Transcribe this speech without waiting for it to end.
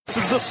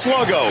This is the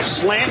Sluggo,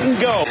 slant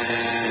and go.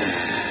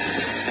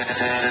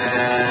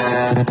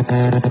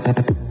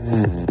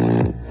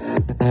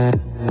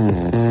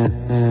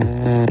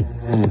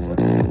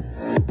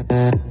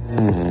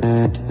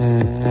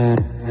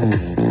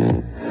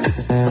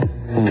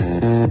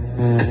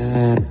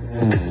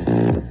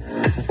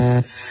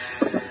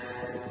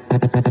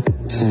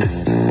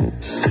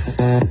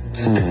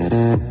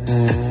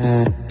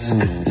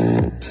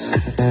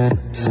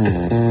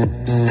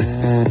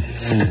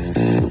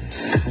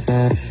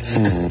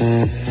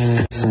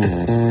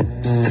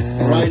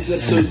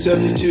 Episode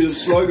 72 of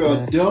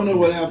Sluggo. I don't know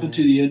what happened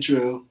to the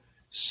intro.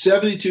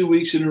 72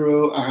 weeks in a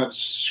row, I have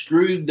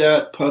screwed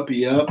that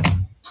puppy up,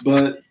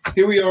 but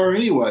here we are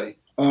anyway.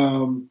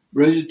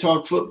 Ready to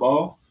talk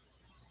football.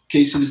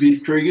 Casey the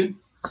Beef Cregan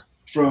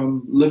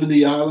from Living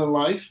the Island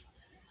Life,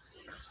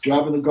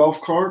 driving the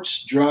golf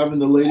carts, driving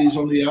the ladies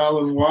on the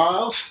island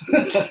wild.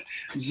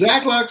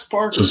 Zach Locks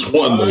Parker. Just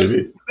one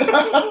lady.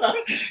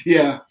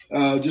 Yeah,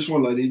 just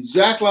one lady.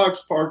 Zach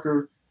Locks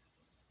Parker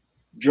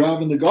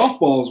driving the golf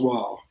balls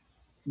wild.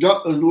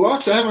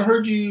 Locks, I haven't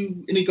heard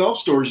you any golf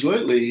stories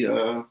lately.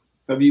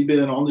 Have you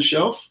been on the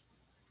shelf?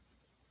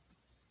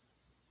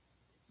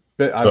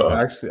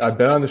 I've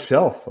been on the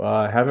shelf.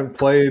 I haven't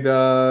played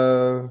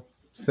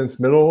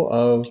since middle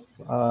of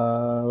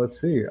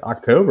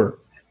October.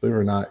 Believe it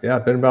or not, yeah,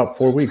 it's been about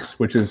 4 weeks,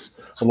 which is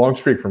a long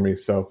streak for me.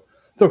 So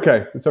it's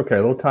okay. It's okay.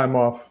 A little time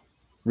off,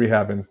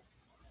 rehabbing.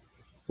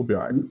 We'll be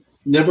all right.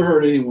 Never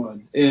heard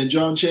anyone. And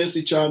John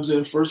Chancey chimes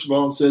in first of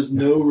all and says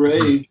no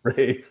rave.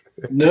 Rave.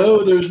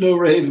 No, there's no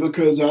rave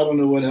because I don't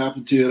know what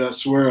happened to it. I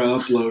swear I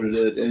uploaded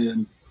it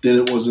and then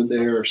it wasn't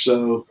there.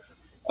 So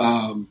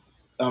I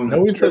don't know.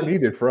 No intro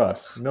needed for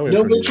us. No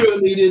intro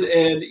needed.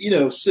 And,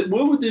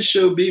 what would this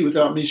show be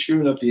without me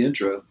screwing up the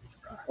intro?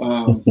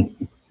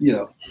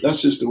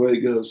 That's just the way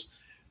it goes.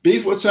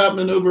 Beef, what's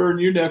happening over in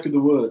your neck of the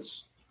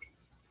woods?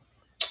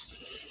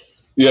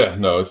 Yeah,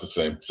 no, it's the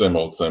same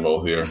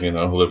old here. Living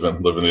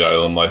the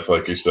island life,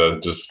 like you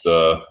said. Just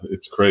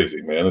it's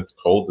crazy, man. It's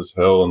cold as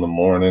hell in the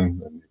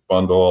morning, and you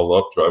bundle all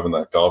up driving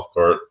that golf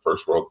cart.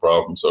 First world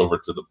problems over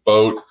to the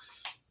boat,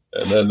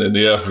 and then in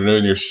the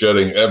afternoon you're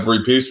shedding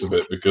every piece of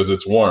it because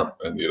it's warm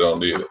and you don't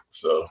need it.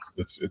 So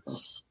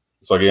it's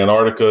like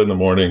Antarctica in the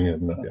morning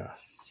and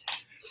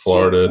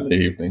Florida in the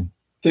evening.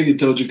 I think I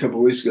told you a couple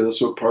of weeks ago.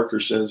 That's what Parker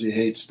says. He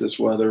hates this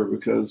weather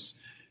because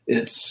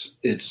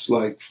it's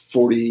like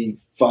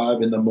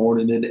 45 in the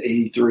morning and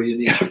 83 in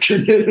the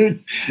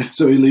afternoon.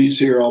 So he leaves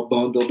here all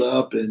bundled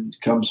up and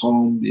comes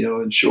home,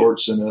 in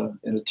shorts and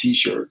a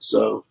t-shirt.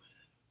 So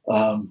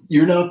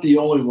you're not the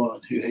only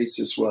one who hates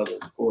this weather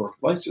or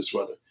likes this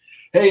weather.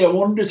 Hey, I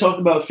wanted to talk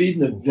about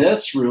feeding the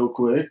vets real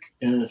quick.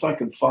 And if I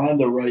can find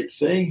the right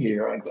thing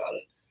here, I got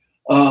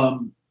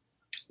it.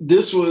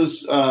 This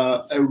was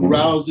a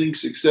rousing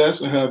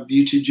success. I have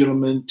you two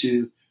gentlemen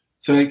to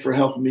thank for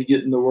helping me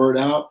getting the word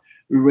out.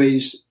 We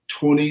raised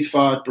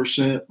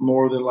 25%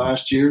 more than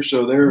last year,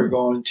 so they're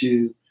going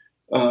to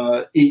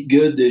eat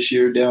good this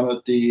year down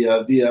at the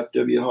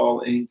VFW Hall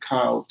in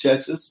Kyle,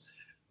 Texas.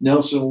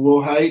 Nelson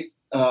Wilhite,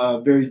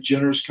 very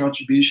generous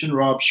contribution.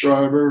 Rob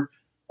Schreiber,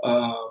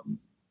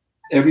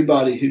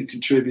 everybody who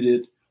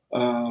contributed.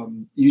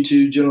 You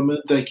two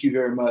gentlemen, thank you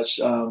very much.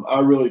 I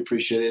really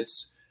appreciate it.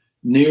 It's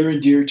near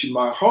and dear to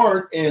my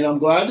heart, and I'm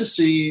glad to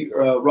see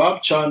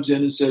Rob chimes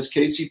in and says,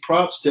 Casey,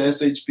 props to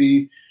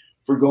SHB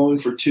for going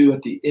for 2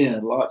 at the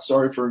end. Locke,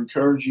 sorry for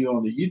encouraging you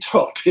on the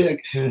Utah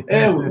pick.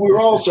 And we're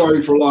all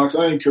sorry for Locke.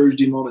 I encouraged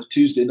him on a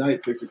Tuesday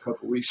night pick a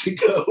couple weeks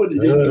ago, and it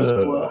didn't go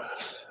so well.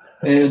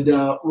 And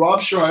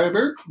Rob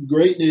Schreiber,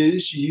 great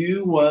news.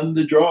 You won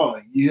the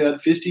drawing. You had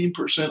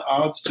 15%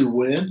 odds to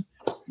win.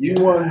 You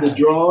won the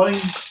drawing.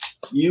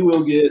 You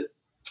will get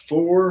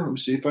 4. Let me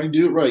see if I can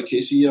do it right.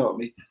 Casey, yell at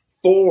me.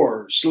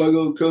 4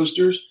 Sluggo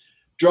coasters.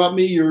 Drop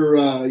me your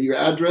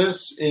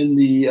address in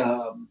the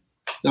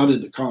not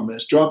in the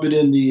comments. Drop it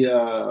in the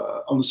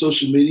on the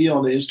social media,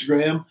 on the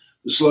Instagram,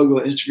 the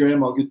Sluggo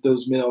Instagram. I'll get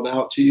those mailed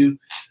out to you.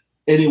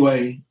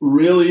 Anyway,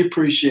 really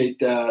appreciate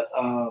that.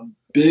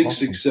 Big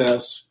awesome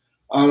success.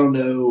 I don't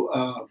know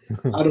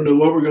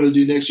what we're going to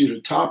do next year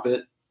to top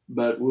it,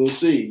 but we'll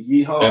see.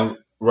 Yeehaw. And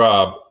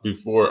Rob,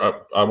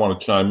 before I want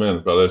to chime in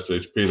about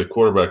SHP, the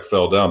quarterback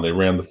fell down. They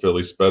ran the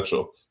Philly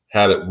special,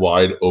 had it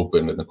wide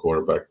open, and the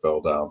quarterback fell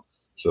down.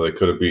 So they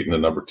could have beaten the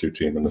number 2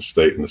 team in the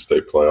state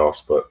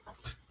playoffs, but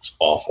it's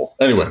awful.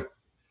 Anyway,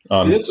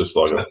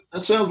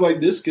 that sounds like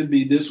this could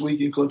be This Week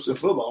in Clips of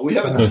Football. We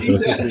haven't seen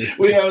that.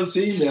 We haven't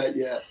seen that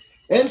yet.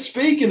 And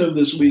speaking of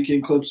This Week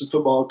in Clips of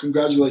Football,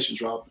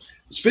 congratulations, Rob.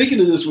 Speaking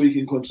of This Week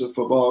in Clips of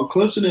Football,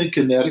 Clemson and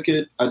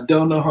Connecticut, I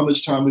don't know how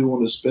much time we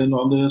want to spend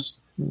on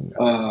this.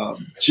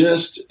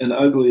 Just an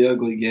ugly,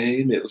 ugly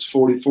game. It was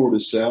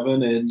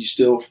 44-7, and you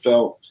still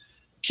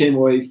came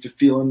away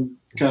feeling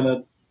kind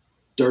of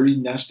dirty,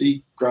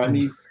 nasty,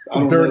 grimy.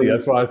 Dirty,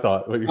 that's what I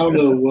thought. I don't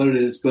know what it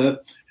is,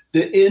 but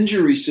the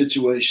injury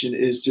situation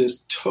is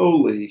just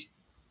totally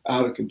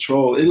out of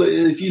control.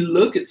 If you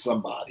look at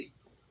somebody,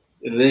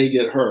 they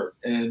get hurt.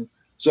 And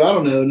So I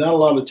don't know, not a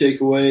lot of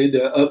takeaway.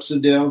 The ups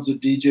and downs of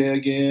DJ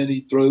again.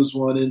 He throws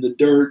one in the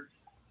dirt,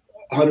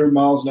 100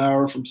 miles an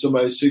hour from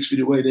somebody 6 feet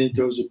away. Then he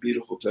throws a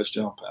beautiful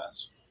touchdown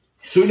pass.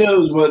 Who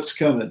knows what's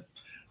coming?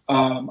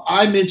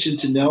 I mentioned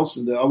to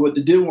Nelson, though, I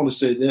did want to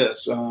say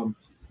this.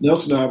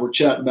 Nelson and I were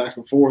chatting back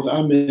and forth.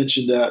 I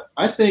mentioned that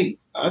I think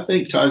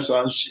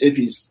Tyson, if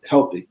he's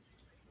healthy,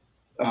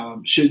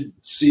 should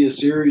see a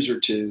series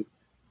or two,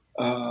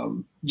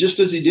 just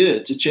as he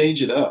did, to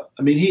change it up.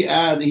 I mean, he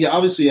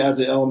obviously adds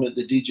an element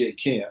that DJ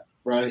can't,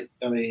 right?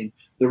 I mean,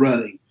 the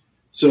running.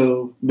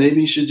 So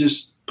maybe you should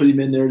just put him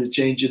in there to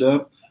change it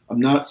up. I'm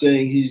not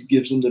saying he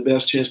gives them the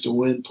best chance to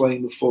win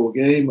playing the full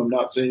game. I'm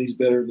not saying he's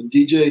better than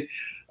DJ.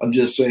 I'm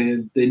just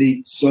saying they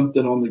need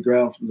something on the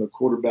ground from the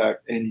quarterback,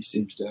 and he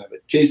seems to have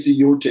it. Casey,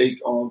 your take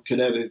on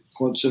Connecticut,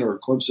 Clemson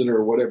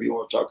or whatever you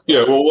want to talk about.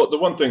 Yeah, well,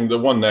 the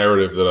one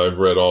narrative that I've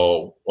read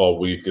all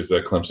week is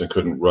that Clemson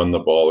couldn't run the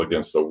ball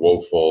against a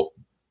woeful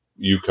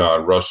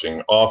UConn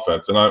rushing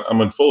offense, and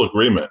I'm in full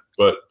agreement.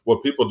 But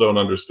what people don't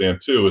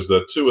understand, too, is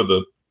that two of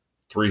the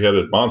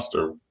three-headed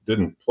monster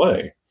didn't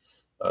play.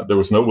 There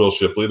was no Will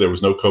Shipley. There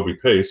was no Kobe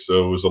Pace,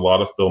 so it was a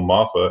lot of Phil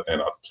Maffa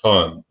and a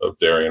ton of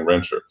Darian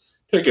Rencher.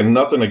 Taking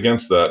nothing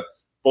against that.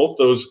 Both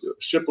those,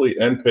 Shipley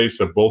and Pace,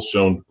 have both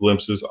shown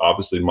glimpses.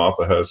 Obviously,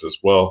 Maffa has as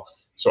well.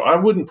 So I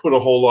wouldn't put a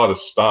whole lot of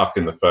stock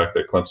in the fact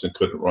that Clemson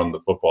couldn't run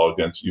the football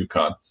against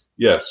UConn.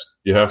 Yes,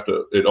 you have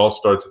to. It all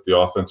starts at the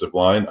offensive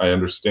line. I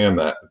understand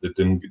that. They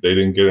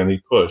didn't get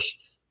any push.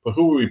 But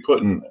who are we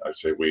putting? I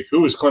say we.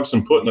 Who is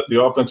Clemson putting at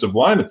the offensive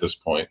line at this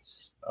point?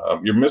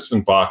 You're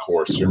missing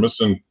Bockhorst. You're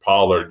missing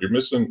Pollard. You're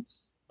missing.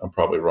 I'm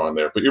probably wrong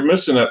there, but you're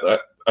missing that.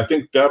 I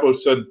think Dabo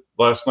said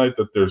last night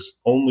that there's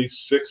only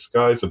 6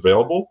 guys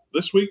available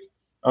this week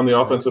on the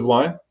offensive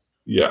line.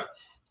 Yeah.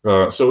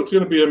 So it's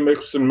going to be a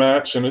mix and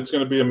match, and it's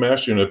going to be a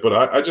mash unit. But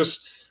I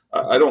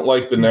don't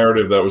like the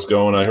narrative that was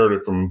going. I heard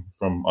it from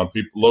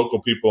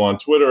local people on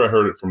Twitter. I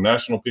heard it from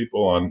national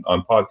people on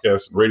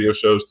podcasts and radio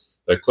shows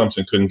that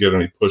Clemson couldn't get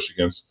any push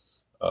against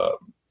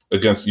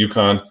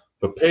UConn.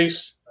 But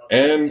Pace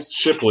and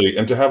Shipley,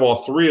 and to have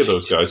all 3 of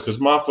those guys, because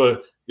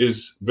Maffa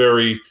is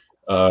very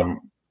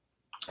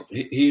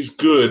he's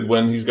good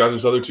when he's got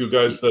his other 2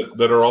 guys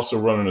that are also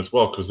running as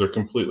well, because they're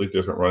completely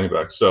different running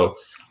backs. So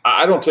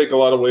I don't take a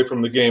lot away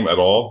from the game at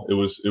all. It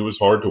was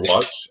hard to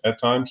watch at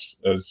times,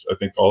 as I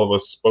think all of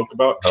us spoke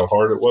about how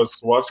hard it was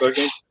to watch that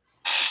game.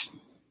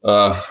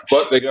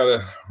 But they got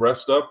to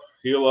rest up,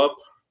 heal up.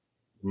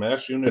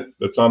 Mash unit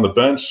that's on the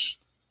bench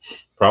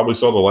probably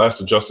saw the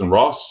last of Justin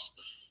Ross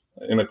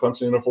in a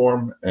Clemson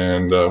uniform,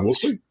 and we'll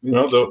see. You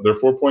know, they're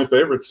 4-point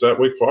favorites at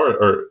Wake Forest,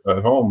 or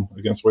at home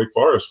against Wake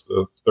Forest.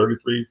 The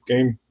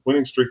 33-game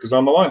winning streak is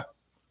on the line.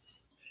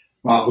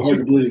 Wow, hard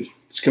to believe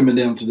it's coming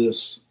down to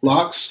this.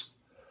 Locks?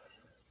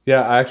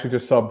 Yeah, I actually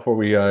just saw before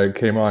we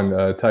came on,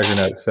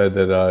 TigerNet said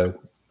that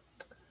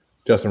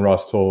Justin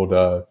Ross told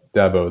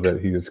Dabo that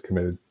he is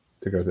committed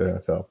to go to the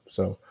NFL.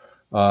 So,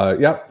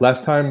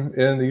 last time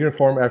in the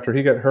uniform after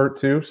he got hurt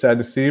too. Sad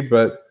to see,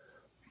 but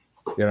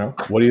you know,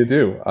 what do you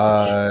do?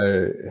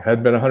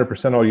 Had been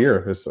 100% all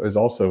year is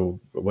also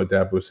what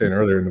Dabo was saying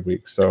earlier in the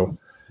week. So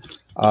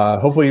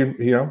hopefully,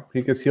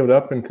 he gets healed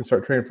up and can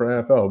start training for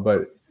NFL.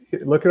 But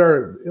look at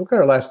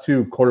our last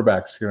 2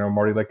 quarterbacks.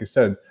 Marty, like you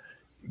said,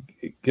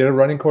 get a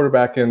running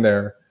quarterback in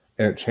there,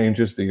 and it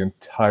changes the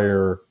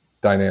entire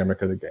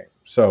dynamic of the game.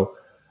 So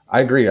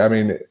I agree. I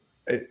mean,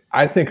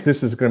 I think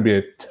this is going to be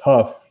a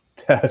tough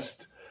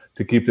test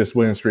to keep this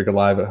winning streak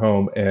alive at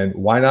home. And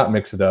why not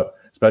mix it up?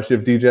 Especially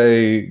if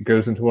DJ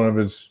goes into one of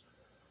his,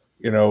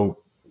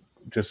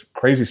 just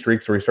crazy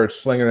streaks where he starts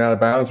slinging it out of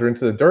bounds or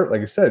into the dirt,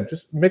 like you said,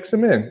 just mix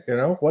him in,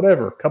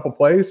 whatever. A couple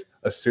plays,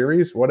 a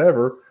series,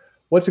 whatever.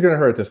 What's it going to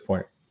hurt at this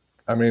point?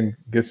 I mean,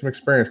 get some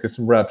experience, get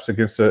some reps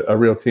against a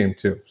real team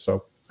too.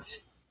 So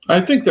I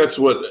think that's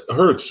what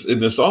hurts in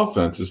this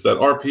offense is that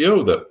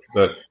RPO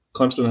that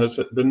Clemson has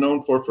been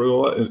known for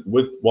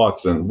with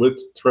Watson,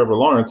 with Trevor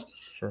Lawrence.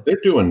 Sure.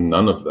 They're doing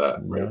none of that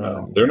right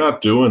now. They're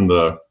not doing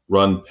the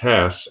run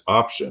pass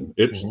option.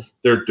 It's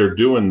they're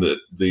doing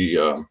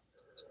the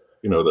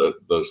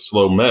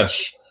slow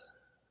mesh,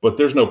 but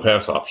there's no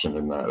pass option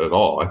in that at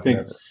all.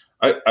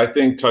 I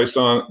think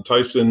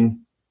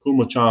Tyson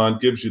Pumachan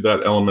gives you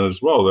that element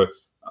as well. That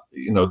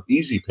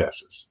easy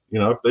passes.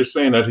 If they're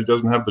saying that he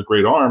doesn't have the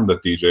great arm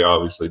that DJ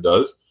obviously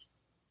does,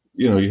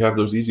 you have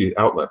those easy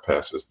outlet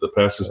passes, the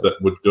passes that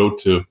would go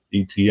to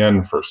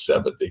ETN for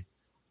 70.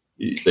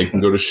 They can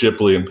go to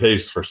Shipley and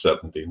Pace for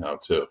 70 now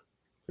too.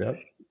 Yep.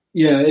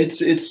 Yeah,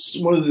 it's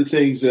one of the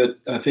things that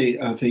I think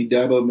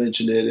Dabo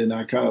mentioned it, and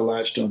I kind of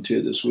latched onto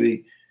it this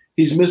week.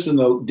 He's missing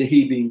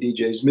he being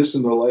DJ, is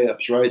missing the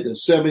layups, right? The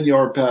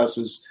 7-yard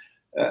passes,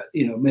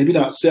 maybe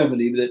not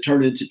 70, but that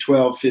turned into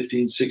 12,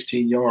 15,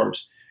 16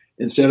 yards.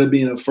 Instead of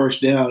being a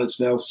first down, it's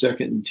now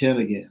 2nd and 10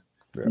 again.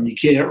 Yeah. And you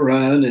can't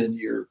run, and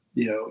your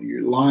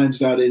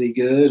line's not any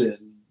good.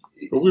 And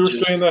but we were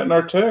saying that in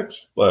our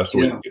text last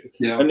week.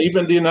 Yeah. And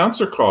even the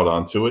announcer caught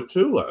on to it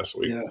too last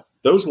week. Yeah.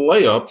 Those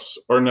layups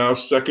are now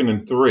 2nd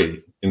and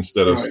 3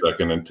 instead of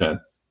 2nd and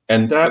 10.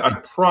 And that, I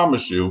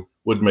promise you,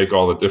 would make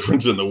all the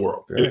difference in the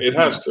world. Yeah. It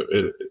has to.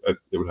 It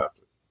would have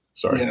to.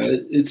 Sorry. Yeah,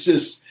 it's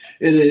just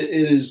it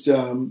is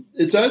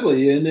it's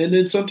ugly, and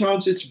then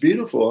sometimes it's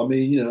beautiful. I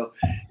mean,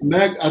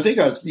 Mac. I think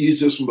I've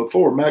used this one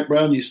before. Mac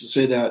Brown used to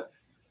say that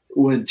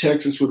when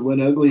Texas would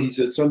win ugly, he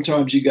said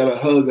sometimes you got to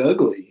hug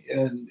ugly,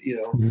 and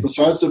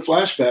besides the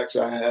flashbacks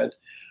I had,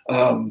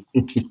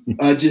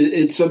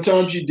 it's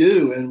sometimes you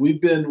do, and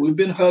we've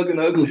been hugging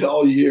ugly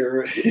all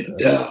year,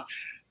 and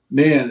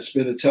man, it's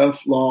been a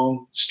tough,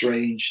 long,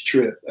 strange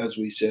trip, as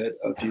we said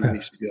a few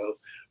weeks ago.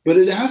 But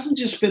it hasn't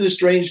just been a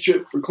strange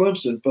trip for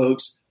Clemson,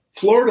 folks.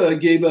 Florida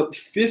gave up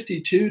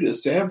 52 to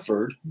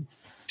Samford.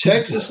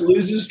 Texas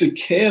loses to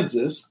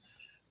Kansas.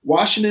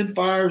 Washington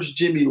fires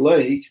Jimmy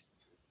Lake.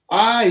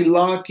 I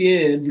lock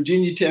in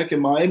Virginia Tech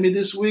and Miami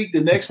this week.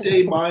 The next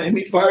day,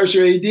 Miami fires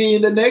their AD,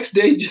 and the next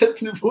day,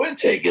 Justin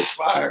Fuente gets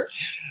fired.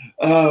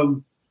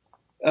 And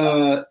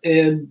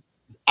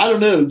I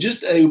don't know,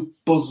 just a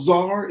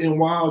bizarre and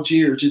wild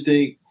year to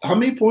think. How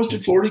many points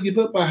did Florida give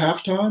up by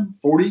halftime?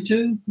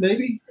 42,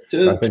 maybe?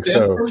 I think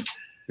Stanford? So.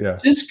 Yeah.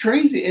 It's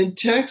crazy. And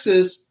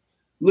Texas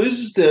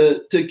loses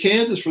to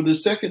Kansas for the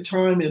second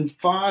time in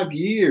 5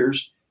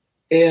 years.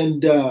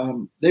 And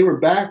they were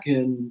back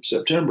in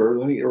September.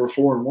 I think they were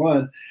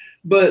 4-1.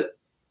 But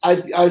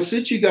I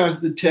sent you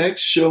guys the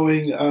text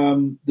showing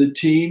the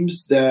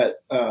teams that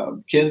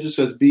Kansas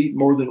has beat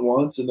more than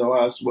once in the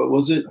last,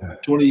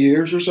 20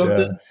 years or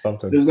something? Yeah,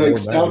 something. It was like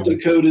South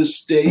Dakota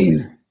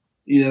State,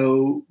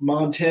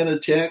 Montana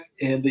Tech,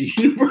 and the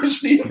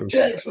University of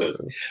Texas.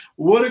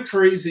 What a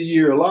crazy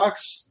year.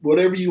 Locks,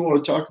 whatever you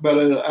want to talk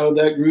about out of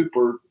that group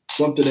or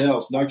something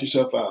else, knock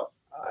yourself out.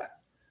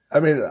 I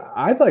mean,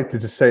 I'd like to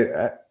just say,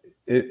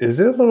 is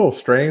it a little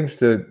strange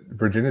that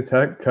Virginia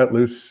Tech cut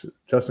loose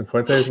Justin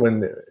Fuentes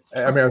when –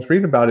 I was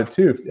reading about it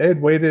too. If they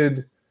had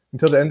waited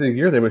until the end of the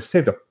year, they would have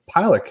saved a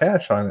pile of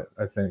cash on it,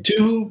 I think.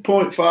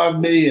 $2.5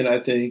 million, I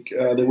think,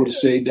 they would have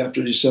saved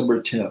after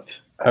December 10th.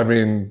 I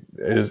mean,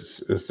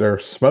 is there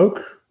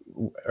smoke?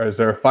 Is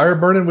there a fire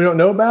burning we don't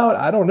know about?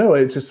 I don't know.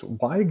 It's just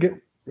why get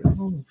 –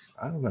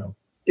 I don't know.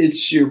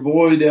 It's your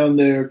boy down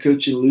there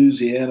coaching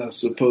Louisiana,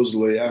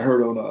 supposedly. I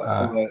heard on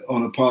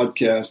a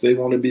podcast they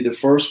want to be the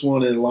first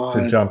one in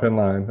line to jump in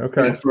line.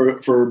 Okay,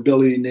 for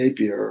Billy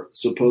Napier,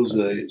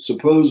 supposedly.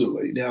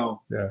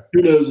 Now,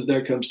 Who knows if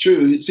that comes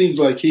true? It seems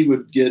like he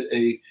would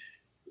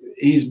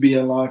he's be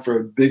in line for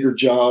a bigger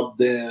job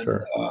than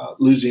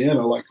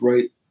Louisiana, like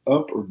right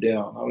up or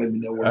down. I don't even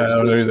know where. I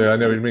don't know either. I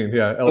know what you mean.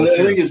 Yeah, LSU, I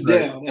think it's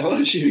down.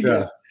 LSU,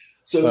 yeah.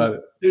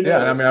 So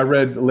I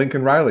read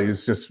Lincoln Riley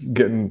is just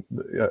getting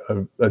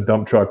a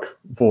dump truck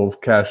full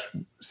of cash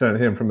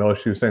sent him from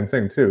LSU. Same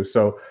thing too.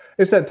 So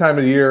it's that time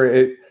of the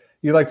year.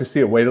 You like to see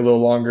it wait a little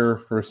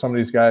longer for some of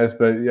these guys,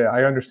 but yeah,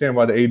 I understand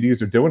why the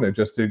ADs are doing it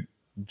just to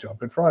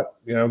jump in front.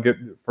 Get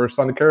first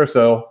on the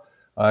carousel,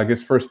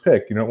 gets first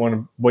pick. You don't want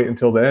to wait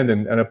until the end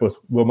and end up with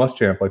Will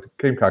Muschamp like the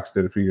Gamecocks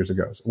did a few years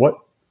ago.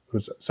 So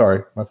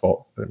sorry, my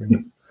fault. I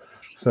mean,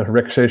 it's a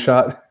ricochet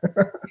shot.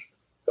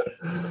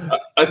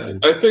 I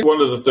think one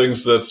of the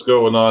things that's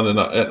going on, and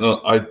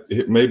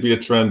it may be a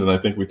trend, and I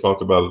think we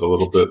talked about it a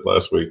little bit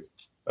last week.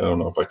 I don't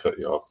know if I cut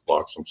you off,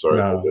 Box. I'm sorry.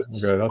 No,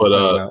 good.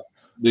 But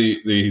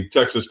the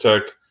Texas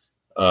Tech,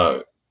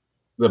 the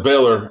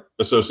Baylor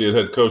associate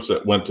head coach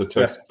that went to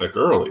Texas Tech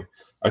early,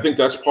 I think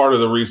that's part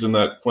of the reason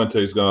that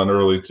Fuente's gone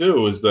early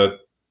too, is that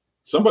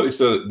somebody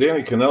said,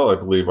 Danny Cannell, I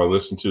believe I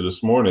listened to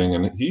this morning,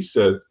 and he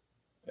said,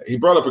 he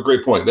brought up a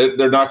great point.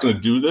 They're not going to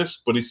do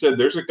this, but he said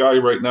there's a guy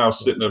right now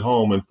sitting at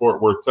home in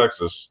Fort Worth,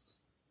 Texas,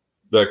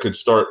 that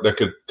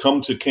could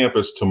come to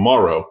campus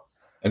tomorrow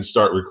and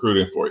start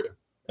recruiting for you.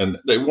 And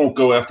they won't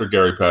go after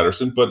Gary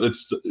Patterson, but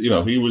it's,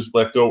 he was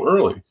let go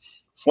early.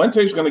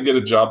 Fuente's going to get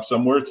a job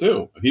somewhere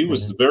too. He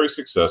was very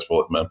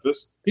successful at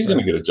Memphis. He's going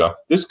to get a job.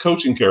 This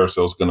coaching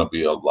carousel is going to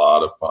be a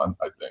lot of fun,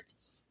 I think.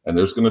 And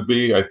there's going to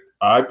be,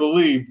 I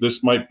believe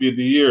this might be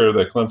the year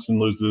that Clemson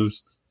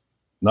loses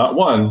not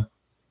one,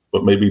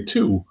 but maybe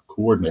two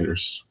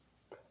coordinators.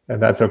 And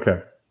that's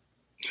okay.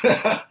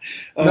 I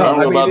don't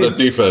know about the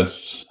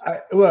defense.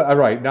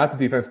 Right, not the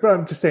defense. But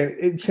I'm just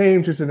saying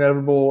change is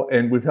inevitable,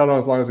 and we've held on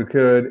as long as we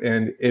could,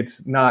 and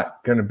it's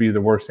not going to be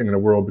the worst thing in the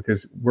world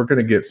because we're going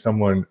to get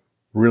someone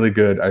really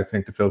good, I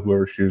think, to fill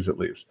whoever's shoes it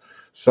leaves.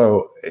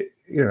 So, it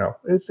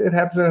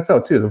happens in the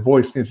NFL too. The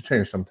voice needs to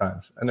change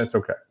sometimes, and that's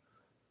okay.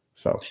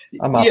 So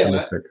I'm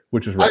optimistic,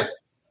 which is right.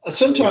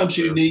 Sometimes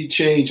you need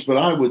change, but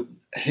I would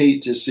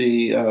hate to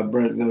see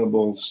Brent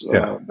Venables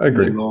I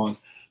agree. move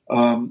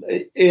on.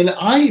 And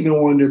I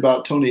even wonder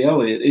about Tony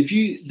Elliott.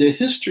 The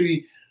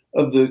history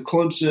of the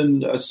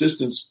Clemson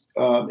assistants,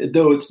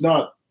 though it's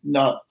not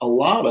a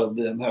lot of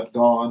them have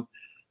gone,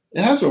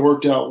 it hasn't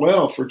worked out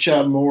well for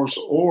Chad Morris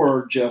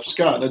or Jeff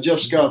Scott. Now, Jeff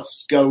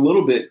Scott's got a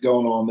little bit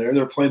going on there.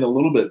 They're playing a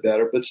little bit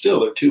better, but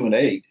still they're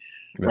 2-8,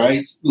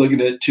 right?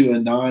 Looking at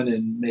 2-9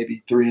 and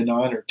maybe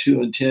 3-9 or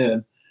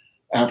 2-10.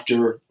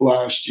 After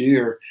last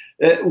year.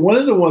 One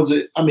of the ones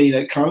that,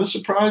 it kind of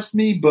surprised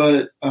me,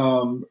 but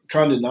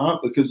kind of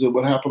not because of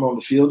what happened on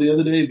the field the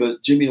other day,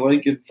 but Jimmy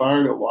Lake get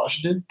fired at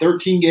Washington,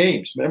 13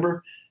 games.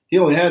 Remember, he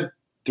only had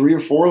 3 or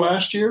 4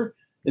 last year,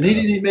 and he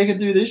didn't even make it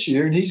through this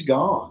year, and he's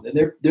gone.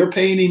 And they're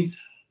painting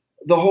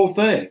the whole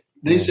thing.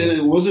 They said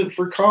it wasn't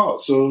for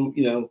cause. So,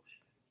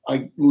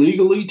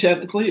 legally,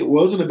 technically, it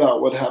wasn't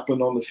about what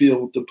happened on the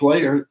field with the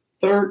player.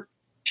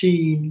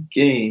 13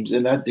 games,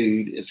 and that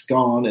dude is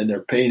gone, and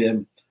they're paying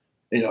him,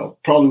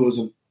 probably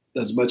wasn't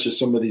as much as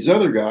some of these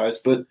other guys,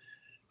 but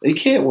they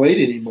can't wait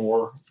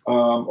anymore,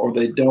 or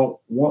they don't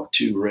want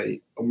to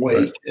wait.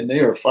 Right. And they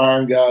are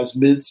firing guys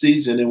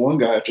mid-season and one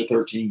guy after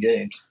 13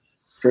 games.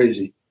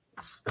 Crazy.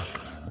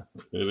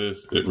 It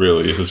is. It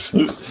really is.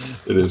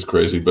 It is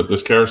crazy. But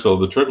this carousel,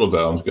 the trickle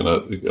down is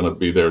gonna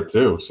be there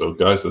too. So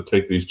guys that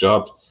take these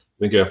jobs, I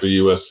think after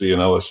USC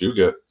and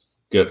LSU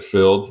get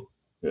filled,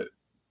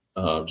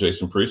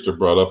 Jason Priester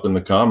brought up in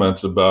the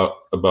comments about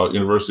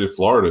University of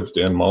Florida. Is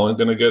Dan Mullen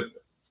going to get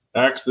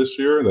axed this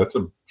year? That's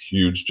a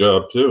huge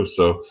job too.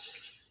 So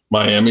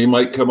Miami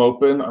might come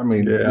open. I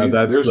mean,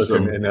 that's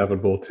looking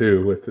inevitable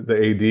too with the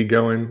AD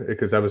going,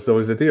 because that was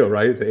always the deal,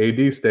 right?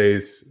 The AD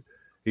stays.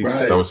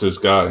 Right. That was his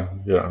guy.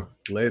 Yeah.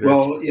 Later.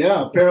 Well,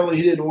 yeah. Apparently,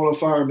 he didn't want to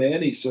fire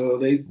Manny, so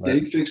they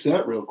fixed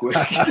that real quick.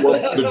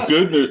 Well,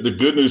 the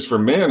good news for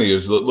Manny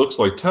is that it looks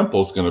like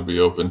Temple's going to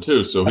be open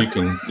too, so he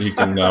can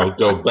now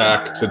go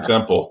back to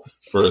Temple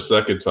for a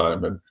second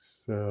time and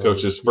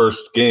coach his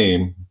first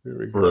game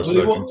for a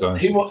second time.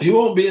 He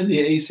won't be in the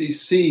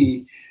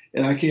ACC,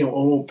 and I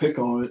won't pick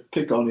on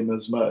him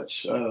as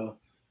much.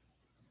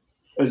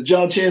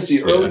 John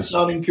Chansey, early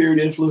signing period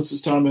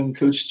influences timing and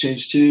coach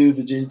change too.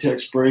 Virginia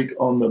Tech's break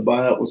on the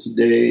buyout was the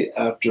day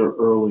after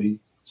early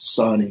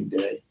signing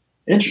day.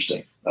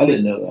 Interesting. I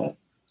didn't know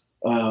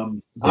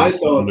that. I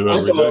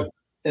thought,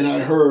 and I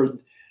heard,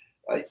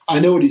 I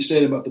know what he's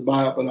saying about the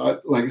buyout,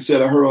 but like I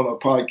said, I heard on a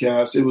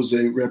podcast, it was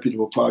a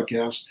reputable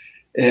podcast,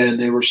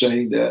 and they were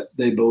saying that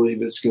they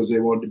believe it's because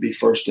they wanted to be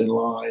first in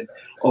line.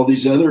 All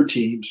these other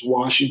teams,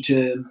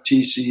 Washington,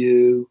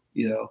 TCU,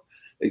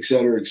 et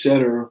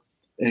cetera,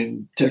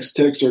 and Texas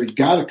Tech's already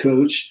got a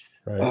coach.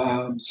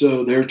 Right.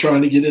 So they're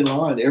trying to get in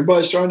line.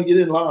 Everybody's trying to get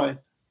in line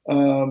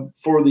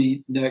for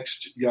the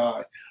next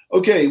guy.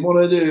 Okay, want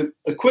to do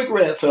a quick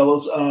rant,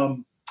 fellas,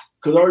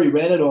 because I already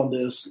ranted on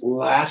this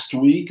last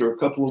week or a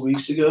couple of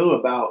weeks ago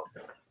about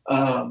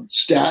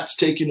stats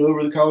taking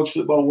over the college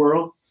football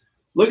world.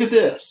 Look at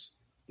this.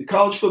 The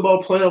College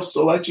Football Playoff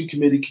Selection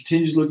Committee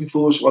continues looking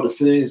foolish while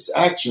defending its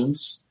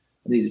actions.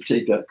 I need to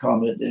take that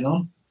comment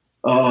down.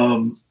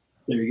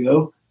 There you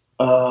go.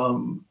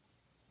 And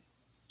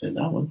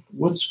that one,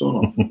 what's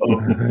going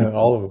on?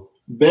 All of them.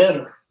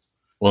 Better.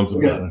 One's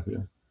better,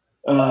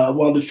 yeah.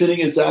 While defending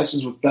its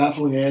actions with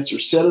baffling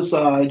answers, set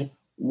aside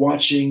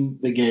watching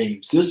the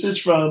games. This is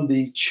from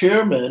the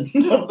chairman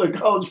of the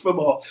College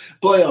Football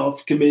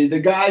Playoff Committee, the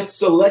guy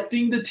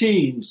selecting the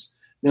teams.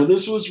 Now,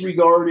 this was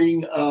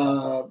regarding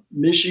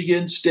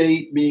Michigan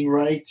State being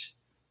ranked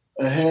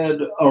ahead,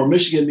 or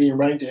Michigan being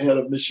ranked ahead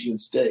of Michigan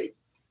State.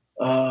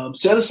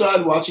 Set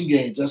aside watching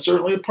games. That's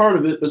certainly a part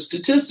of it, but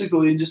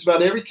statistically, in just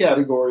about every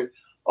category,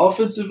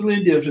 offensively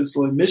and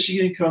defensively,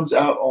 Michigan comes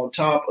out on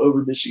top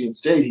over Michigan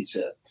State, he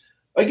said.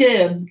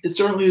 Again, it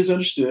certainly is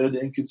understood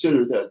and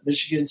considered that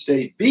Michigan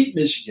State beat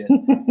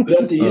Michigan,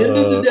 but at the end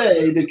of the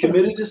day, the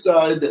committee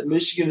decided that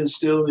Michigan is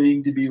still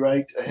needing to be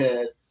ranked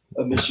ahead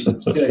of Michigan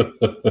State.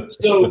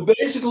 So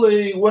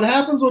basically, what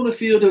happens on the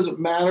field doesn't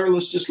matter.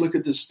 Let's just look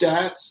at the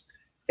stats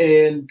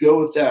and go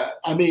with that.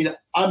 I mean,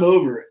 I'm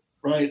over it.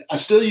 Right. I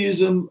still use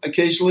them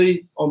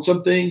occasionally on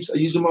some things. I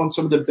use them on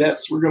some of the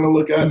bets we're going to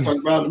look at and talk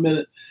about in a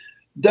minute.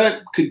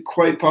 That could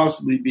quite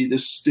possibly be the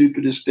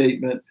stupidest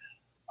statement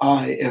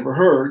I ever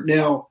heard.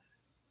 Now,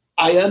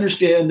 I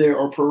understand there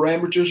are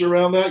parameters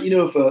around that.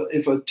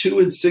 If a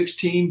 2-6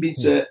 team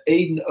beats a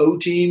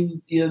 8-0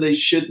 team, they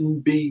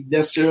shouldn't be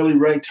necessarily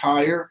ranked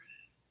higher.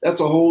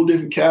 That's a whole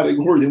different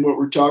category than what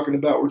we're talking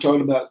about. We're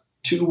talking about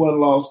 2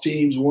 one-loss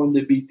teams, one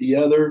that beat the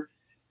other,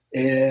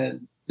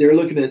 and they're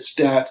looking at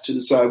stats to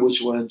decide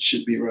which one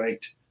should be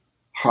ranked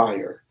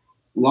higher.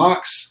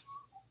 Locks,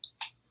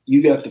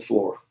 you got the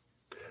floor.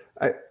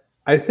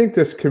 I think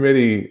this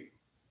committee,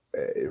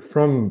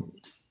 from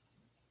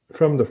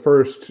the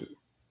first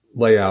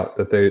layout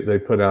that they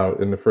put out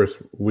in the first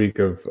week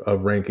of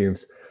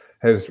rankings,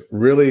 has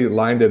really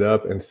lined it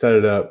up and set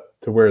it up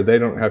to where they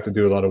don't have to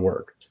do a lot of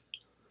work.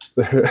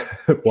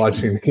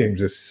 Watching the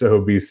games is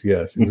so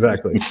BCS.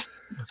 Exactly.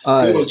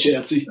 Good one,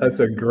 Chansey. That's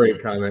a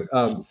great comment.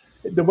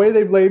 The way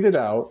they've laid it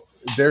out,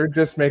 they're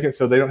just making it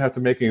so they don't have to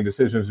make any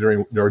decisions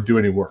or do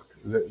any work.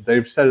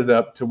 They've set it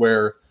up to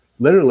where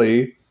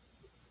literally,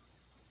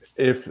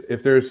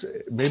 if there's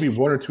maybe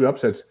 1 or 2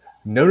 upsets,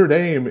 Notre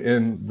Dame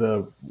in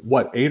the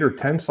 8 or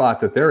 10 slot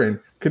that they're in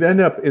could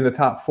end up in the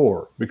top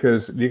 4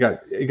 because you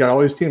got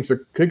all these teams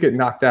that could get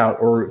knocked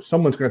out or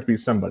someone's going to beat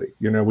somebody.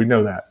 We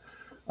know that.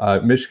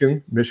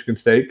 Michigan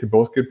State could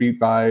get beat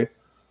by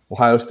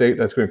Ohio State.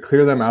 That's going to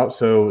clear them out,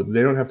 so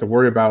they don't have to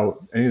worry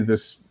about any of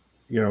this.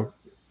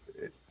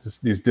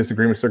 These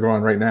disagreements that are going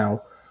on right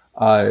now.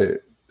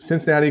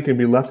 Cincinnati can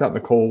be left out in the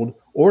cold,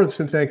 or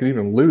Cincinnati could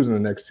even lose in the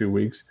next 2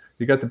 weeks.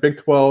 You got the Big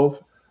 12.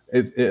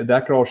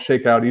 That could all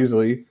shake out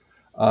easily.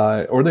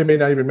 or they may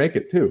not even make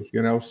it too.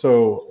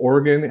 So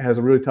Oregon has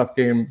a really tough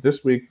game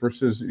this week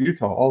versus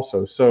Utah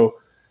also. So,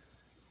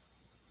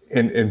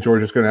 and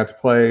Georgia's going to have to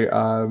play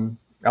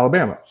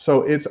Alabama.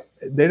 So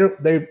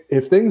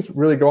if things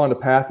really go on the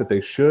path that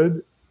they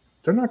should,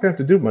 they're not going to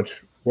have to do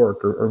much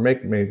work or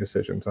make many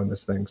decisions on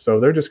this thing. So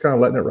they're just kind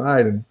of letting it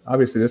ride. And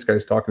obviously this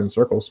guy's talking in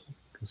circles. You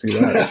can see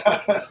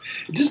that.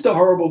 Just a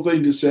horrible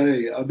thing to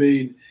say. I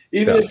mean,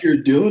 even if you're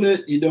doing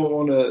it, you don't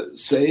want to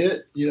say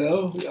it,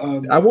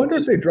 I wonder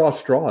if they draw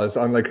straws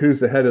on who's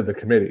the head of the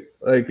committee.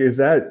 Is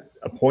that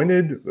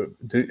appointed?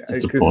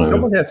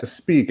 Someone has to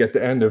speak at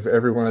the end of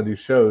every one of these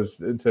shows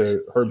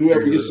to Herb.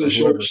 Whoever gets the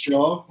short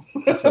straw.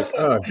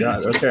 Oh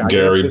God! Okay,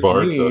 Gary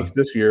Barta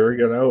this year.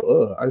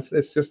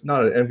 It's just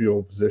not an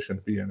enviable position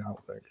to be in. I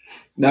don't think.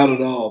 Not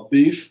at all.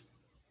 Beef.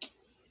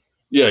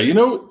 Yeah,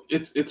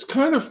 it's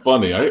kind of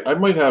funny. I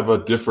might have a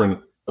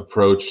different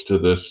approach to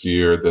this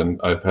year than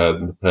I've had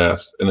in the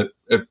past, and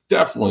it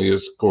definitely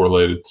is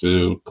correlated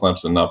to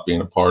Clemson not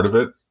being a part of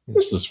it.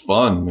 This is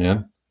fun,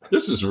 man.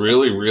 This is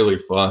really, really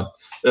fun.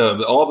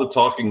 All the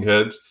talking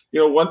heads.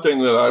 One thing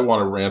that I want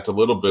to rant a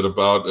little bit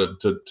about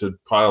to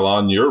pile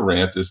on your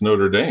rant is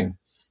Notre Dame.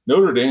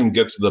 Notre Dame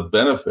gets the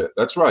benefit.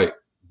 That's right.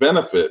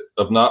 Benefit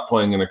of not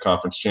playing in a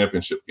conference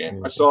championship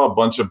game. I saw a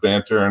bunch of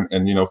banter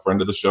and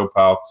friend of the show,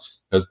 Powell,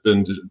 has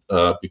been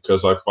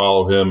because I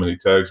follow him and he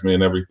tags me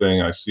and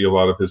everything. I see a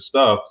lot of his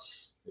stuff.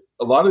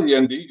 A lot of the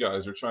ND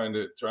guys are trying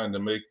to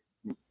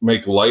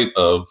make light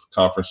of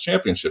conference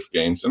championship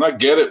games, and I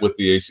get it. With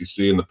the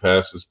ACC in the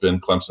past has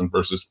been Clemson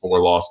versus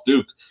 4-loss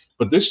Duke,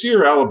 but this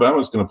year Alabama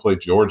is going to play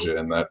Georgia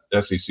in that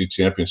SEC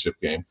championship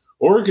game.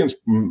 Oregon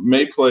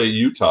may play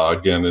Utah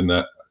again in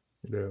that.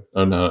 Yeah.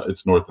 And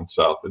it's North and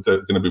South. It's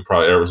going to be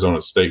probably Arizona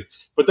State,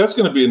 but that's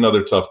going to be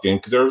another tough game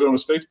because Arizona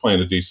State's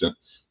playing a decent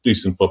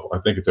football. I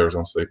think it's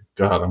Arizona State.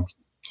 God, I'm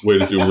way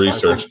to do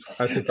research.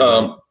 I think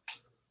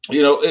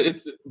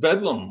it's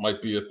Bedlam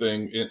might be a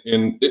thing.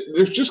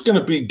 There's just going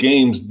to be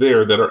games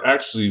there that are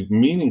actually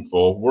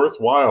meaningful,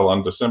 worthwhile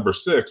on December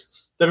 6th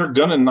that are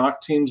going to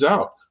knock teams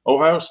out.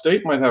 Ohio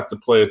State might have to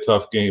play a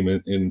tough game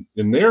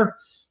in their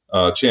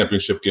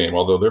championship game,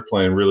 although they're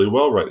playing really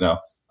well right now.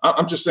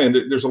 I'm just saying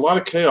there's a lot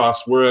of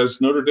chaos,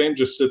 whereas Notre Dame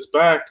just sits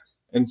back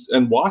and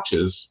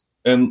watches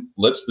and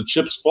lets the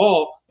chips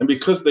fall. And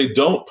because they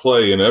don't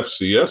play an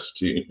FCS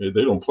team,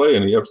 they don't play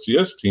any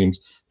FCS teams,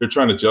 they're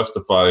trying to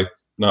justify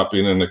not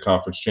being in the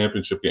conference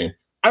championship game.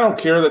 I don't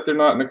care that they're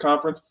not in the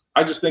conference.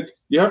 I just think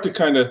you have to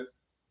kind of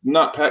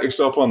not pat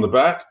yourself on the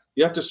back.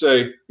 You have to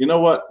say, you know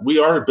what, we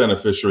are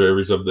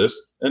beneficiaries of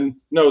this. And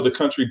no, the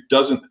country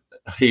doesn't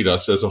hate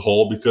us as a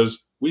whole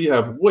because we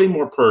have way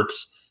more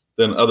perks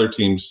than other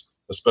teams,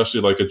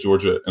 especially like a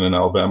Georgia and an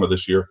Alabama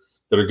this year,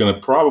 that are going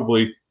to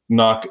probably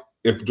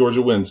if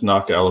Georgia wins,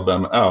 knock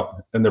Alabama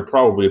out. And they're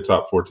probably a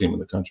top 4 team in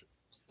the country.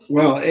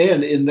 Well,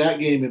 and in that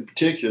game in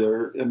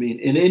particular, I mean,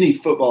 in any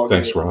football game.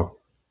 Thanks, Rob.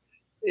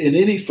 In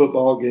any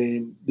football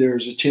game,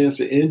 there's a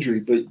chance of injury.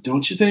 But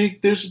don't you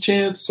think there's a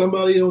chance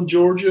somebody on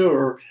Georgia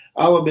or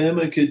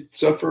Alabama could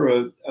suffer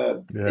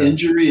a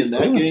injury in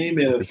that game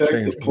and affect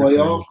the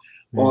playoff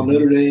while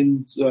Notre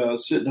Dame's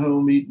sitting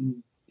home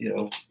eating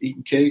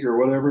cake or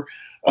whatever?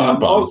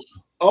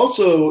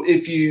 Also,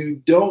 if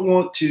you don't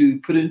want to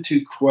put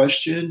into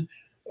question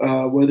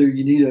whether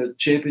you need a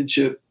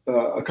championship,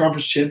 a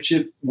conference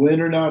championship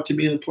win or not to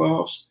be in the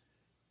playoffs,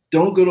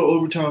 don't go to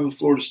overtime with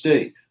Florida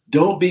State.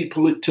 Don't beat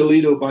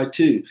Toledo by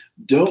 2.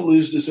 Don't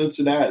lose to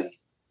Cincinnati.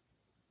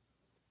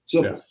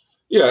 So,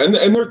 yeah,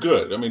 and they're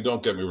good. I mean,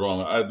 don't get me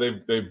wrong.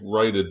 They've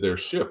righted their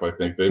ship. I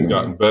think they've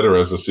gotten better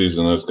as the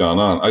season has gone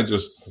on. I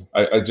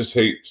just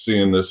hate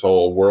seeing this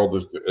whole world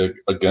is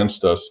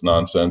against us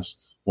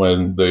nonsense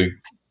when they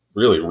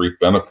really reap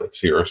benefits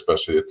here,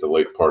 especially at the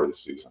late part of the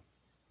season.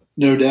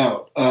 No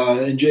doubt.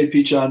 And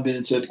JP chimed in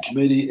and said the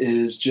committee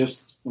is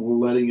just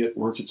letting it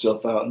work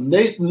itself out. And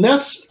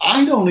that's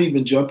I don't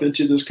even jump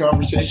into this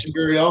conversation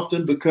very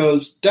often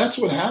because that's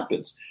what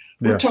happens.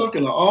 We're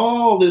talking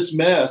all this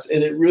mess,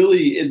 and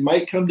it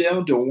might come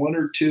down to 1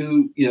 or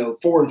 2,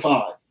 4 and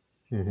 5.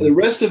 Mm-hmm. The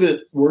rest of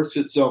it works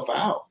itself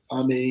out.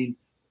 I mean,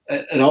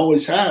 it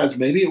always has.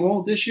 Maybe it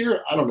won't this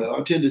year. I don't know.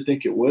 I tend to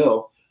think it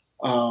will.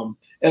 And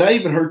I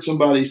even heard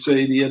somebody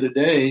say the other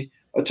day,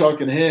 a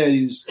talking head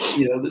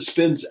that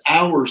spends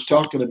hours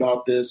talking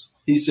about this.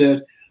 He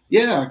said,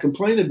 I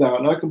complained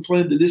about it. I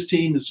complained that this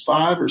team is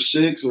 5 or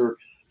 6 or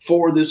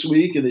 4 this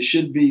week and it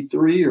should be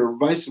 3 or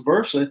vice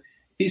versa.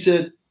 He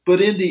said, but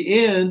in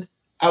the end,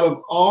 out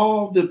of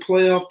all the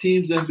playoff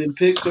teams that have been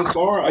picked so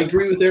far, I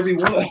agree with every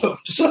one of them.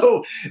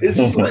 So it's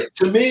just like,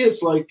 to me,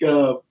 it's like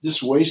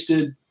just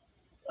wasted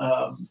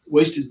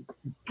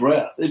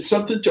breath. It's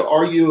something to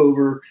argue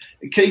over.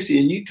 Casey,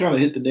 and you kind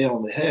of hit the nail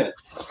on the head.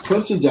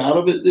 Clemson's out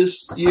of it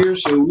this year,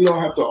 so we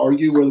don't have to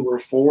argue whether we're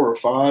 4 or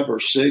 5 or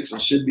 6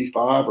 and should be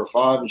 5 or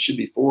 5 and should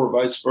be 4 or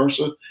vice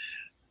versa.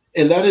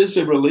 And that is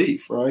a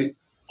relief, right?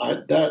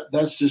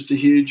 That's just a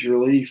huge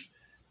relief.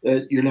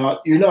 that you're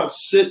not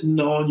sitting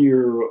on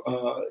your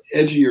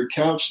edge of your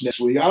couch next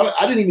week. I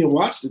didn't even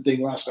watch the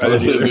thing last night. I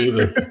didn't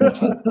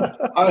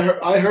either.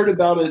 I heard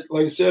about it,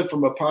 like I said,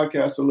 from a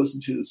podcast I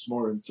listened to this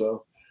morning.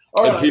 So,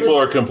 and people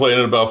are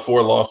complaining about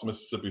 4-loss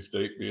Mississippi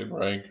State being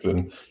ranked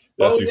and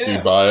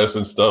SEC bias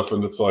and stuff,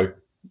 and it's like,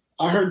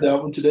 I heard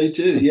that one today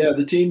too. Yeah,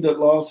 the team that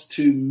lost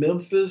to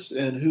Memphis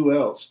and who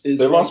else? They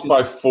lost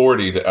by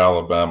 40 to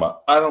Alabama.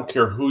 I don't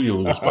care who you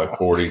lose by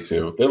 40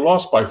 to. They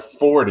lost by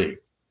 40.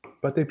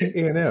 But they beat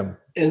A&M.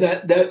 And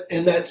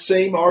that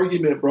same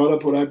argument brought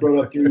up what I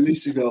brought up 3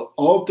 weeks ago.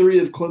 All 3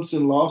 of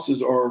Clemson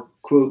losses are,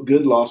 quote,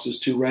 good losses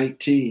to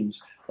ranked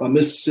teams.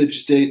 Mississippi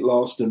State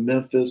lost to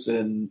Memphis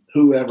and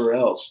whoever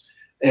else.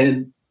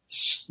 And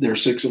they're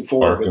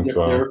 6-4.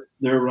 Arkansas.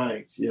 They're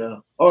ranked, yeah.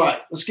 All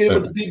right, let's get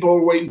what the people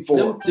are waiting for.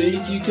 Don't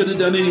think you could have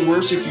done any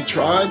worse if you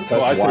tried?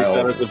 Well, I take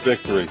that as a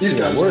victory. These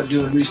guys are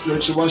doing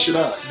research, so why should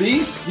I?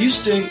 Beef, you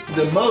stink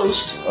the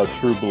most. A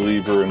true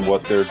believer in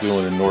what they're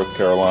doing in North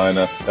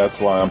Carolina. That's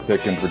why I'm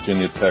picking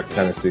Virginia Tech,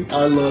 Tennessee.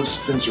 I love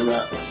Spencer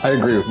Rattler. I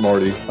agree with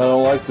Marty. I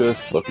don't like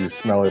this. Look, you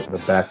smell it, the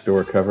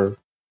backdoor cover.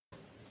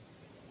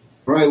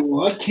 Right,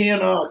 well, I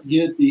cannot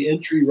get the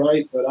entry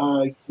right, but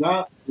I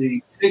got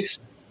the picks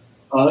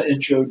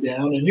intro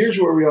down. And here's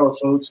where we are,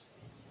 folks.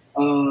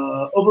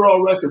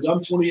 Overall records,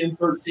 I'm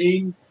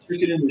 20-13.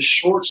 Took it into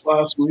shorts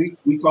last week.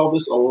 We call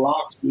this a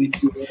locks week.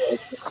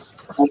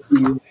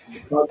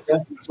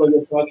 Podcast,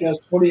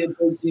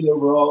 20-13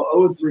 overall,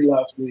 0-3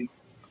 last week.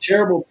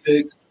 Terrible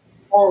picks,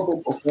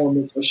 horrible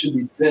performance. I should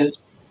be benched.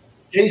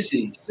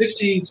 Casey,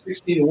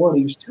 16-1.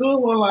 He was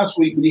 2-1 last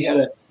week, but he had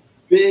a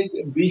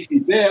big, beefy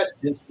bet.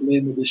 Hence the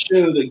name of the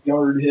show that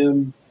garnered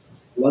him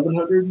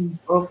 1,100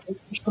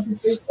 something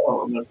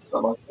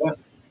like that.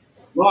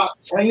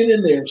 Lots hanging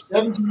in there.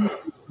 17.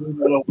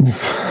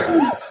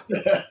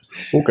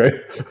 Okay.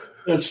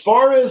 As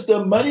far as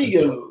the money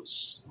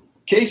goes,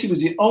 Casey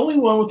was the only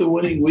one with a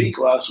winning week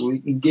last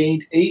week and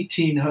gained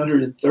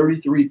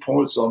 1,833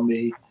 points on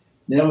me.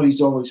 Now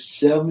he's only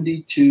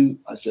 72.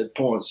 I said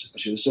points. I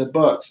should have said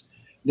bucks.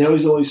 Now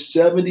he's only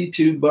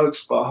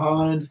 $72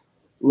 behind.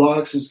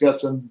 Locks has got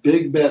some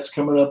big bets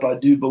coming up, I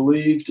do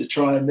believe, to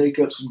try and make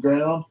up some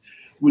ground.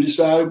 We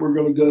decided we're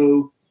going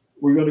to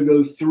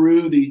go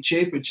through the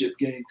championship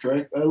game,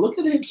 correct? Look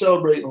at him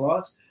celebrating,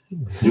 Locks.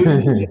 Through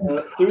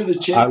the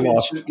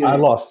championship game. I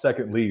lost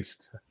second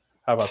least.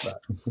 How about that?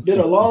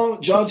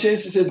 John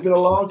Chase said it's been a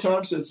long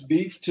time since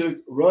Beef took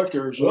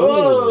Rutgers.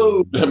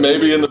 Whoa!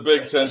 Maybe in the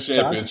Big Ten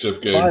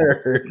championship game.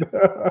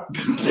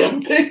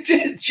 Big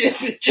Ten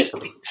championship.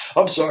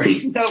 I'm sorry,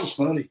 that was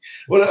funny.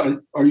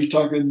 What are you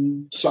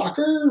talking?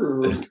 Soccer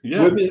or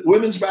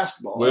women's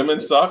basketball?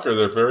 Women's soccer.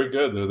 They're very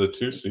good. They're the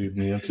 2 seed in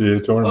the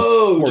NCAA tournament.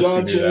 Oh,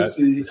 John Chase,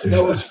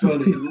 that was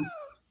funny.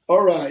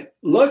 All right.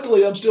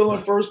 Luckily, I'm still in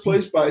first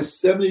place by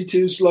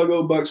 72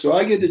 Sluggo bucks, so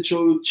I get to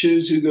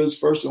choose who goes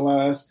first and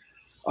last.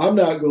 I'm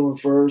not going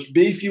first.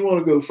 Beef, you want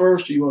to go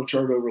first or you want to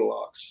turn it over to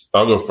Locks?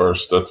 I'll go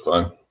first. That's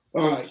fine.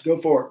 All right. Go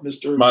for it,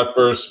 Mr. My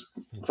first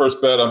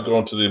bet, I'm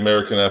going to the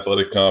American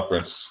Athletic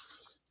Conference.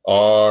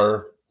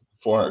 Our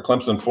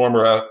Clemson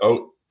former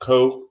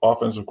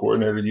co-offensive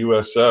coordinator,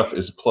 USF,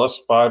 is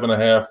plus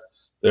 5.5.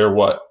 They're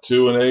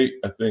 2-8?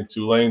 I think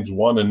Tulane's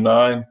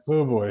 1-9.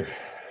 Oh, boy.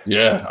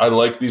 Yeah, I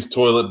like these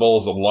toilet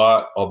bowls a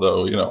lot,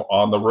 although,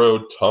 on the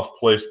road, tough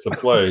place to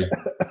play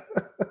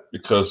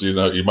because,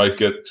 you might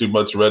get too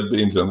much red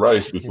beans and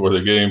rice before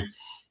the game.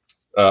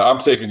 I'm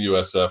taking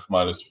USF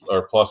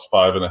plus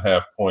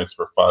 5.5 points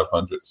for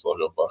 500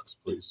 Sluggo bucks,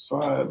 please.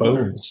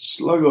 500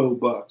 Sluggo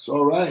bucks.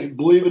 All right.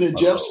 Believing in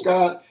Jeff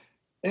Scott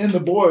and the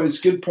boys.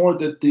 Good point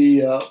that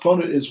the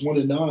opponent is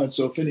 1-9,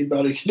 so if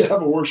anybody can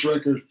have a worse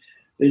record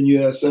than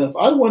USF.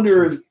 I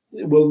wonder if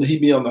will he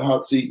be on the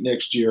hot seat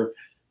next year.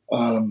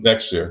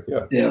 Next year,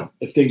 yeah. Yeah,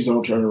 if things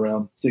don't turn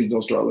around, things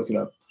don't start looking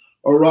up.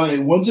 All right,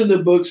 one's in the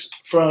books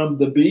from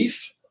the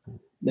Beef.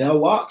 Now,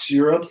 Locks,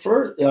 you're up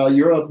first.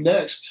 You're up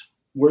next.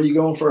 Where are you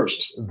going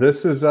first?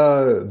 This is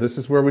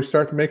where we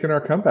start making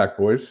our comeback,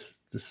 boys.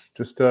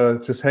 Just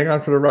hang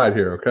on for the ride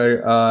here,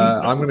 okay?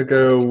 I'm going to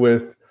go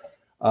with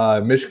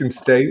Michigan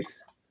State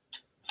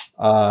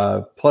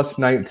plus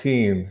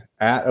 19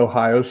 at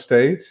Ohio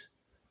State.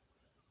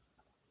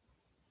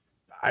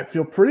 I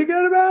feel pretty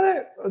good about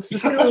it. Let's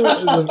just go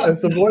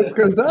as the voice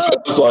goes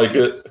up. Sounds like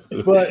it.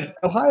 But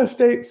Ohio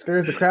State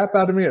scares the crap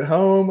out of me at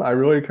home. I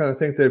really kind of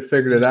think they've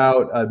figured it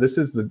out. This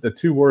is the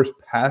 2 worst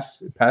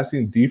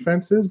passing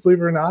defenses, believe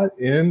it or not,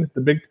 in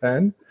the Big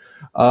Ten.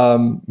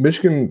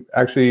 Michigan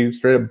actually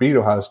straight up beat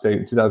Ohio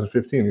State in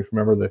 2015. If you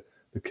remember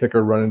the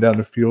kicker running down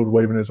the field,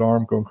 waving his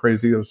arm, going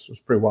crazy. It was a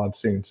pretty wild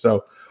scene.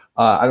 So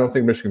I don't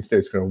think Michigan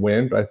State's going to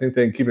win, but I think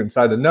they can keep it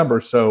inside the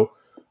number. So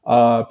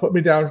put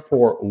me down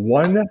for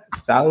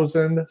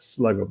 1,000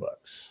 Sluggo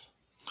bucks.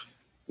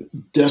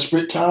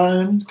 Desperate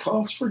time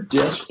calls for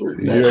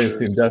desperate. You ain't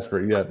seen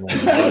desperate yet, man.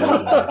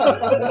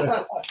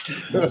 I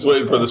was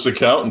waiting for this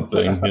accountant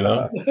thing,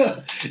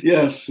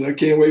 Yes, I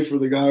can't wait for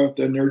the guy with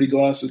the nerdy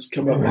glasses to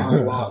come up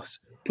behind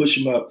Locks. Push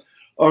him up.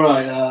 All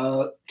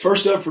right.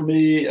 First up for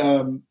me,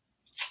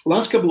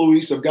 last couple of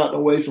weeks I've gotten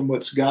away from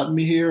what's gotten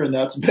me here, and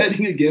that's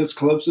betting against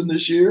Clemson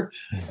this year,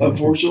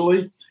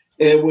 unfortunately.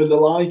 And when the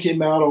line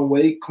came out on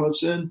Wake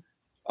Clemson,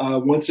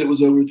 once it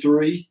was over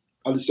 3,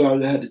 I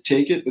decided I had to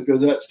take it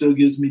because that still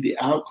gives me the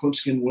out.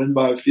 Clemson can win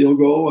by a field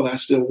goal, and I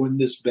still win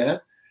this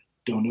bet.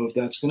 Don't know if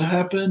that's going to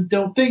happen.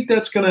 Don't think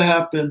that's going to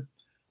happen.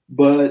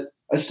 But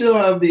I still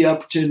have the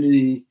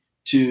opportunity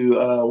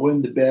to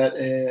win the bet.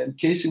 And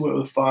Casey went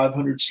with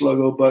 500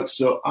 Sluggo bucks.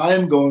 So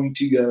I'm going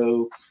to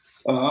go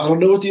I don't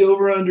know what the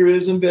over-under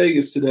is in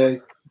Vegas today,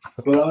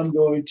 but I'm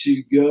going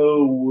to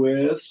go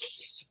with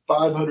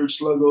 500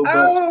 Sluggo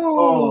bucks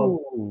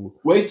on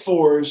Wake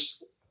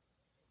Forest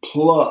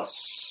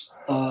plus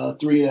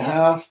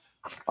 3.5.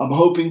 I'm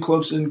hoping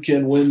Clemson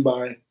can win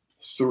by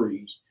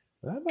 3.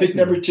 Pick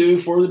number 2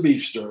 for the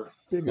beef stir.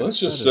 Let's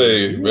just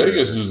say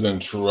Vegas is in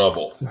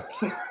trouble.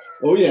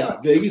 Oh, yeah.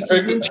 Vegas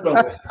is in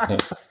trouble.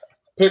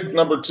 Pick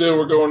number 2,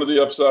 we're going to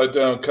the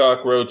upside-down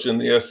cockroach in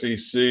the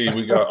SEC.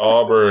 We got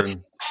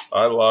Auburn.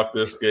 I locked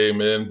this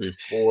game in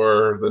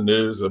before the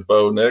news of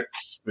Bo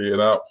Nix being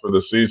out for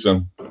the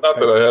season. Not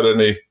that I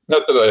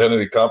had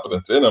any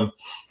confidence in him.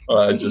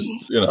 I just,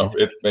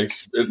 it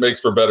makes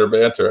for better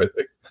banter, I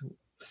think.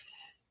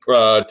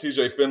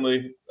 TJ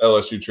Finley,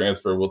 LSU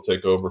transfer, will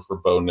take over for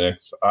Bo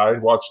Nix. I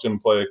watched him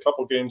play a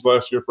couple games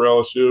last year for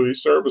LSU.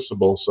 He's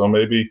serviceable, so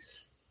maybe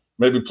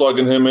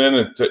plugging him in,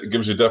 it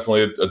gives you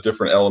definitely a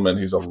different element.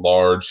 He's a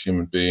large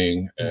human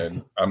being,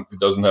 and he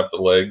doesn't have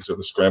the legs or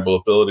the scramble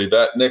ability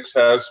that Nix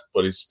has,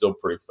 but he's still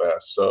pretty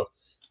fast. So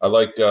I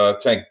like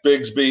Tank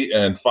Bigsby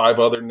and 5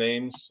 other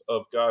names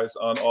of guys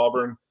on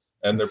Auburn,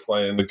 and they're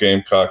playing the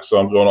Gamecocks. So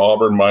I'm going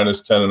Auburn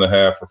minus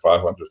 10.5 for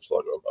 500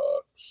 Sluggo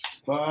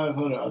bucks.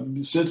 500.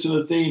 I'm sensing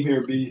a theme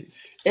here, B.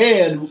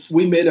 And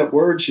we made up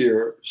words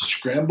here.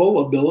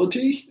 Scramble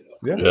ability.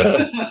 Yeah.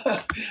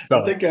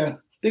 I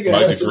think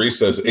my degree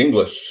says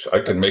English. I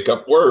can make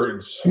up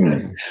words.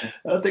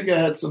 I think I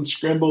had some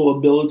scramble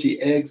ability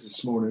eggs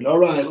this morning. All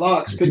right,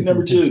 Locks, pick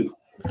number 2.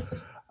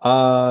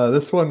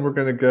 This one we're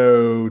going to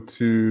go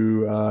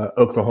to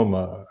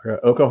Oklahoma.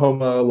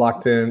 Oklahoma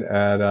locked in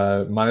at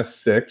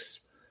 -6.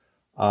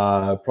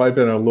 Probably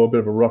been a little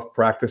bit of a rough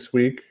practice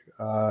week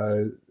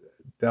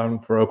down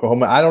for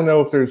Oklahoma. I don't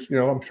know if there's,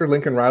 I'm sure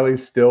Lincoln Riley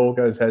still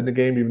got his head in the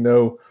game, even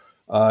though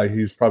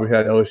he's probably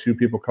had LSU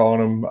people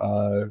calling him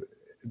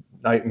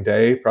night and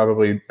day,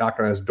 probably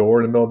knocking on his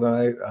door in the middle of the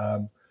night.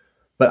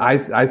 But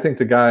I think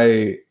the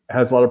guy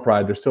has a lot of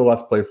pride. There's still a lot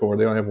to play for.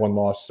 They only have 1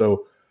 loss.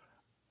 So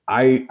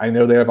I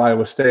know they have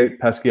Iowa State,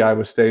 pesky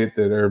Iowa State,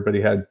 that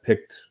everybody had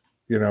picked,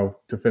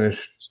 to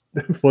finish,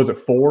 was it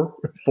 4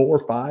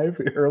 or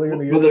 5 earlier in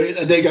the year?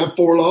 Well, they got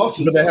 4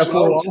 losses. But they have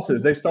 4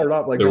 losses. They started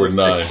off like there were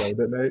 9, 6,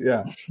 didn't they?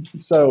 Yeah.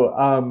 So,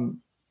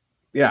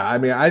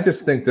 I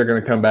just think they're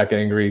going to come back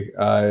angry.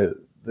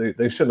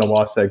 They shouldn't have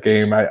lost that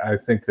game. I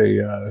think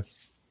they're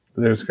just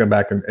going to come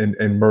back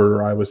and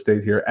murder Iowa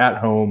State here at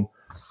home.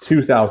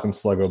 2,000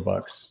 Sluggo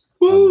bucks.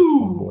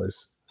 Woo!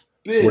 Boys.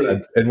 Big.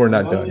 We're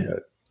not done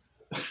yet.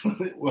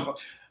 Well,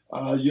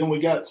 you only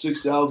got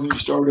 6,000 you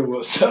started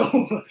with,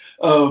 so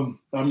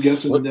I'm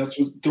guessing that's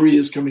what 3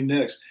 is coming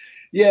next.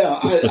 Yeah,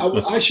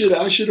 I should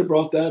have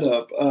brought that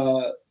up.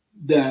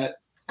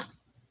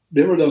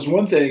 Remember, that's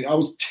one thing. I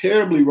was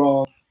terribly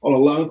wrong on a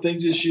lot of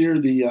things this year,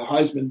 the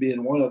Heisman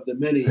being one of the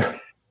many.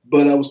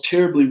 But I was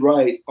terribly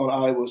right on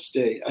Iowa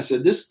State. I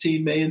said, this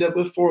team may end up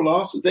with 4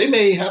 losses. They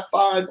may have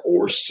 5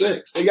 or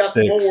 6. They got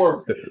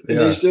 4, and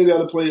they still got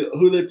to play.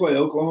 Who they play?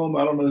 Oklahoma?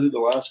 I don't know who the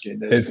last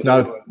game is. It's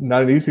not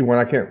an easy one.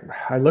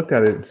 I looked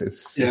at it.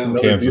 It's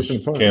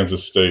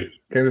Kansas State.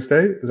 Kansas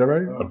State? Is that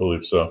right? I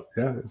believe so.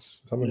 Yeah, it's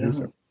something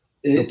decent.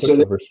 So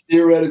they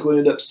theoretically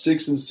end up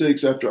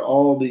 6-6 after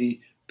all the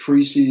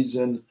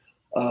preseason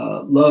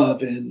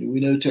love, and we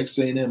know Texas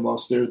A&M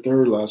lost their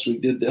 3rd last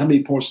week. How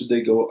many points did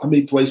they go? How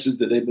many places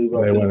did they move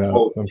up? They went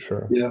out, I'm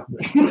sure. Yeah,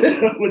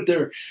 with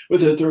their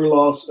 3rd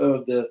loss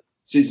of the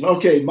season.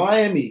 Okay,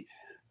 Miami.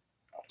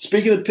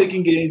 Speaking of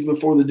picking games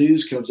before the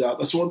news comes out,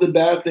 that's one of the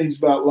bad things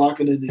about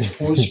locking in these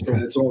point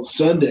spreads on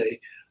Sunday,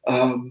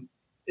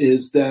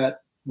 is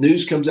that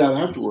news comes out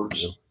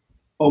afterwards.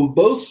 On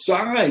both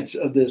sides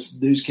of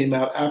this, news came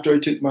out after I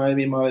took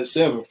Miami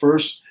 -7.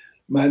 First,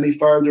 Miami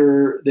fired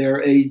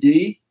their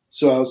AD.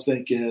 So I was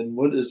thinking,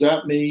 what does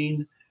that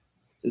mean?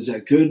 Is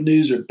that good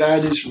news or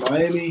bad news for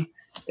Miami?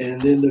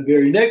 And then the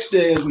very next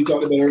day, as we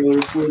talked about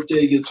earlier,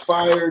 Fuente gets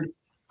fired.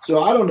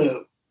 So I don't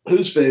know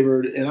who's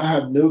favored, and I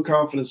have no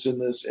confidence in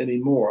this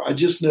anymore. I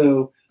just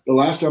know the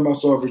last time I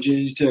saw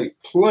Virginia Tech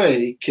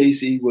play,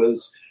 Casey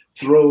was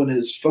throwing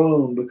his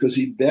phone because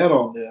he bet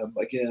on them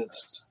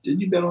against –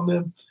 didn't you bet on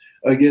them?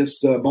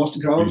 Against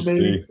Boston College,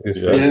 maybe?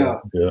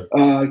 Yeah.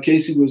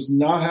 Casey was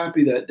not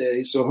happy that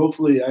day, so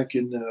hopefully I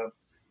can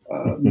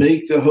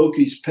make the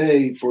Hokies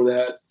pay for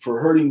that, for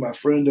hurting my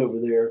friend over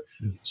there.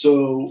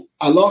 So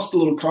I lost a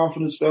little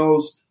confidence,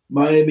 fellas.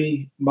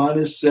 Miami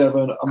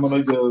 -7. I'm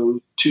going to go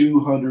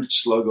 200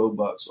 Sluggo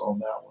bucks on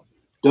that one.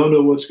 Don't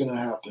know what's going to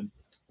happen.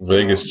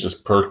 Vegas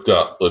just perked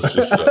up. Let's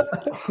just say.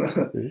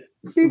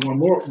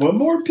 one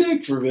more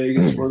pick for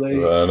Vegas before they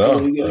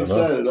get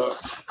excited.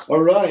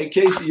 All right,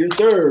 Casey, your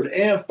third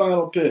and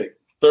final pick.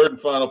 Third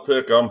and final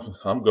pick.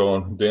 I'm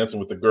going dancing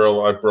with the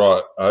girl I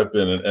brought. I've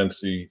been an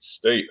NC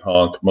State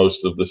honk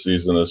most of the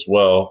season as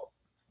well.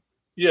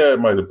 Yeah,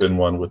 it might have been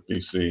one with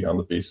BC on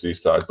the BC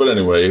side, but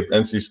anyway,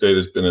 NC State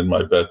has been in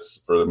my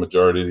bets for the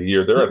majority of the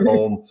year. They're at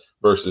home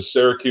versus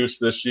Syracuse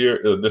this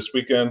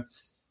weekend.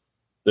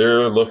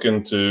 They're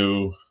looking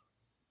to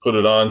put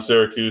it on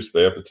Syracuse.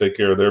 They have to take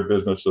care of their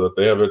business so that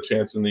they have a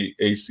chance in the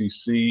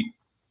ACC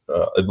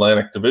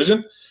Atlantic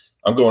Division.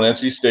 I'm going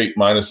NC State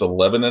minus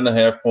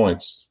 11.5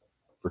 points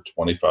for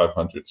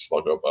 2,500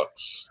 Sluggo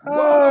bucks.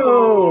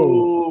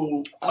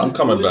 Oh, I'm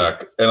coming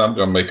back, and I'm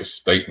going to make a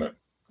statement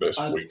this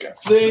weekend.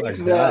 I think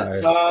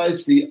that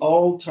ties the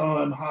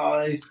all-time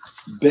high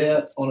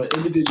bet on an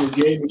individual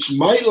game, which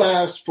might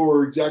last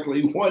for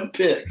exactly one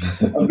pick.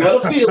 I've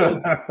got a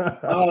feeling.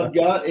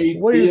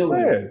 What are you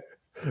saying?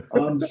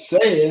 I'm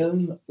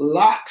saying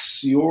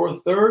Locks,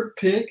 your third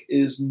pick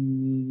is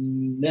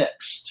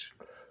next.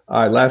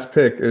 All right, last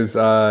pick is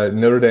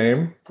Notre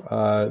Dame,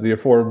 the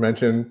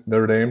aforementioned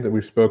Notre Dame that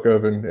we spoke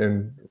of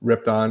and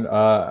ripped on.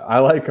 I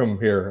like them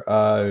here.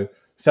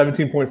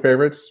 17-point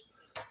favorites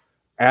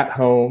at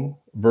home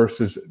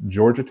versus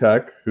Georgia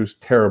Tech, who's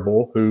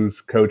terrible,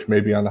 whose coach may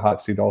be on the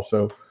hot seat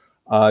also.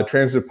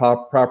 Transitive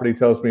property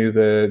tells me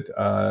that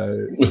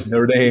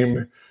Notre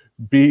Dame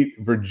beat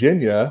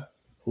Virginia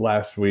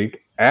last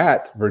week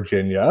at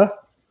Virginia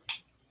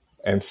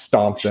and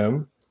stomped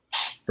them.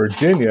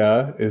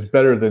 Virginia is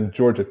better than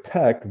Georgia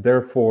Tech,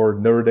 therefore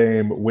Notre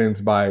Dame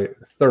wins by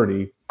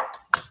 30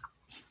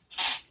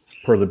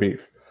 per the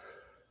beef.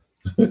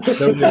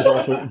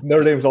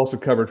 Notre Dame's also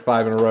covered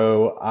 5 in a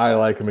row. I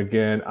like them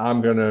again.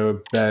 I'm going to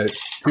bet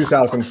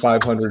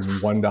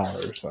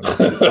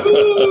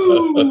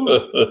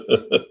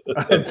 $2,501.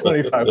 I had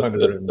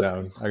 2,500 written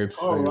down.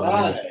 All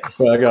right.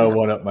 But I got to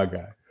one-up my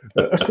guy.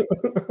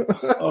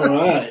 All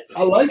right.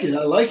 I like it.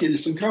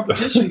 There's some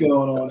competition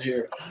going on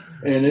here,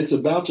 and it's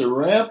about to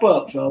ramp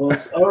up,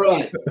 fellas. All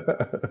right.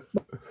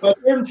 My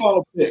third and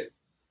final pick.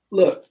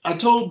 Look, I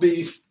told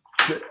Beef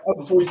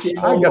before you came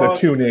on. I got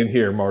to tune in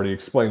here, Marty.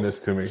 Explain this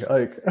to me.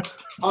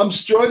 I'm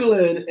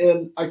struggling,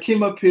 and I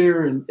came up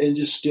here and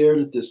just stared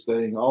at this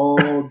thing all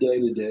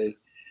day today,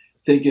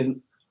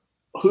 thinking,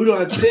 who do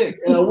I pick?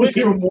 And I went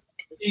from one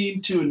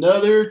team to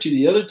another, to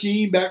the other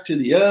team, back to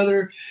the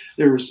other.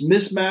 There was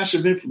mismatch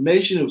of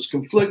information. It was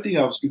conflicting.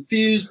 I was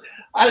confused.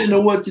 I didn't know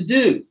what to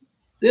do.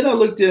 Then I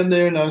looked in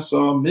there and I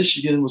saw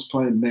Michigan was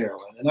playing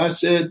Maryland. And I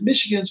said,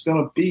 Michigan's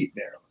going to beat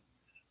Maryland.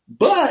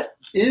 But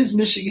is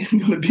Michigan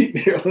going to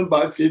beat Maryland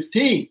by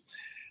 15?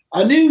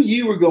 I knew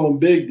you were going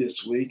big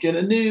this week, and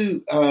I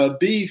knew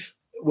Beef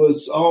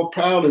was all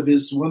proud of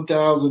his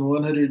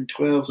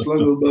 1,112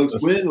 Sluggo Bucks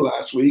win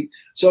last week.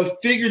 So I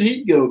figured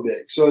he'd go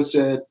big. So I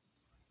said,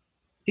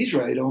 he's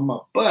right on my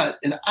butt,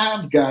 and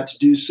I've got to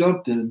do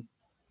something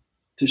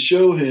to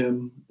show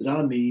him that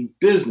I mean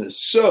business.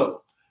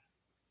 So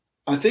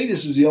I think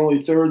this is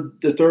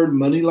the third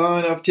money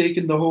line I've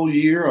taken the whole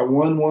year. I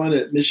won one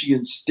at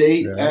Michigan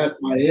State at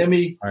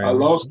Miami. I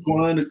lost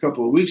one a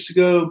couple of weeks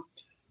ago.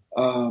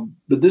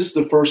 But this is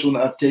the first one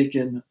I've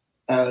taken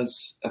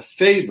as a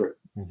favorite.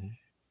 Mm-hmm.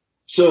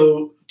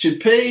 So to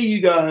pay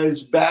you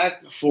guys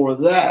back for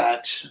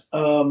that,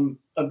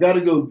 I've got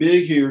to go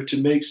big here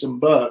to make some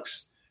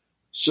bucks.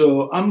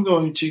 So I'm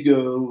going to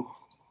go,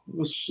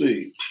 let's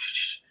see.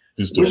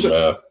 He's doing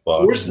math.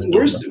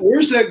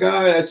 Where's that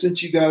guy I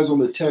sent you guys on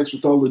the text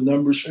with all the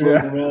numbers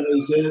floating around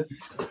his head?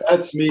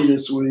 That's me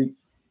this week.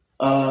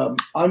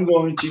 I'm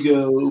going to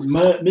go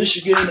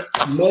Michigan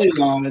money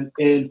line,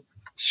 and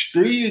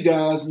screw you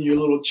guys and your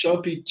little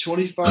chumpy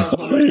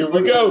 2,500. Here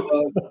we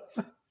go.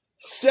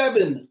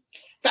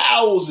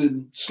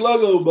 7,000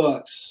 Sluggo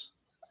bucks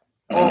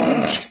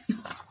on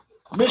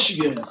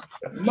Michigan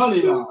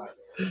money line.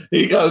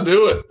 You got to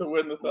do it to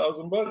win the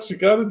 $1,000. You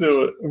got to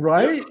do it,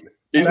 right?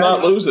 He's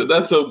not losing. He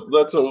won.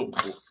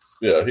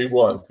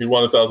 He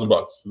won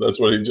 $1,000. That's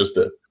what he just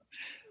did.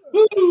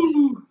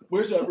 Woo!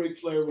 Where's that Ric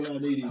Flair when I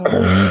need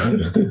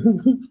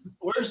him?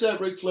 Where's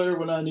that Ric Flair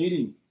when I need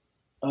him?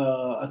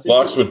 I think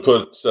Fox would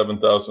put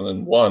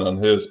 7,001 on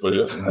his, but he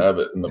doesn't have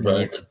it in the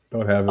bank.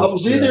 Don't have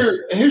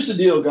it. Here's the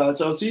deal, guys.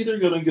 I was either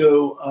going to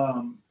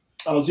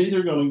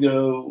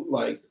go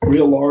like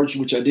real large,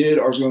 which I did,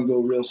 or I was going to go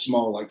real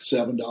small, like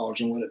 $7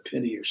 and win a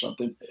penny or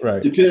something.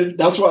 Right.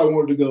 That's why I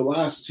wanted to go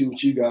last to see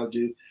what you guys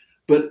do.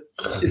 But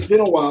it's been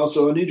a while,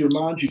 so I need to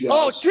remind you guys.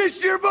 Oh,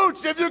 kiss your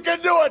boots if you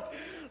can do it.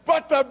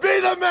 But to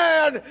be the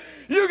man,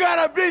 you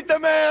got to beat the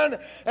man.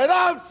 And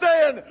I'm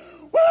saying,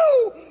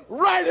 woo,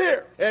 right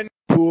here. And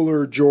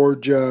Pooler,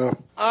 Georgia.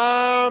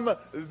 I'm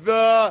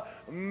the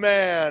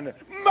man.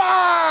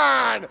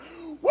 Mine.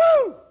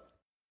 Woo!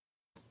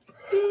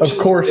 Of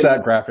course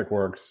that graphic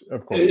works.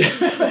 Of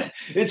course.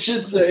 It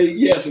should say,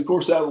 yes, of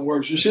course that one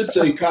works. It should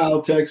say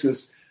Kyle,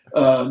 Texas.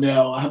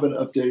 Now, I haven't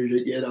updated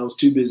it yet. I was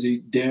too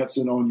busy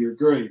dancing on your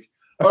grave.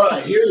 All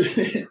right,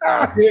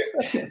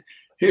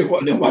 Here,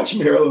 watch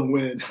Maryland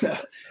win.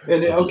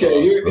 And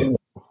okay,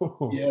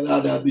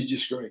 that'd be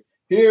just great.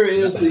 Here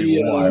is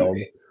here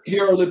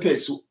are the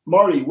picks.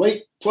 Marty,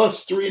 Wake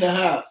plus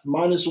 3.5,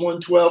 minus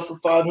 112 for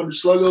 500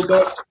 Sluggo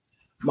bucks.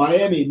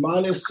 Miami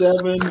minus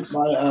 7,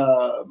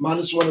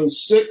 minus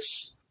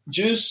 106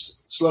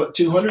 juice,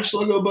 200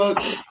 Sluggo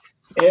bucks.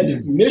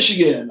 And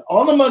Michigan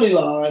on the money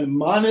line,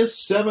 minus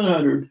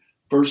 700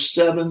 for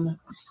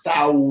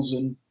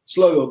 7,000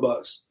 Sluggo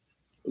bucks.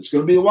 It's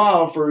going to be a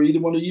while for either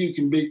one of you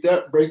can break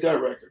that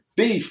record.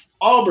 Beef,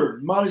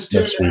 Auburn, minus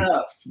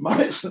 10.5,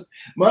 minus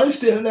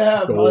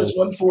 10.5, minus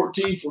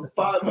 114 for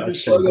 500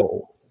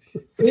 Sluggo.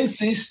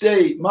 NC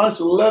State, minus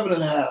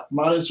 11.5,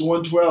 minus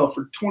 112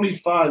 for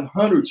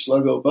 2,500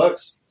 Sluggo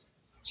bucks.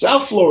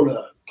 South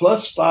Florida,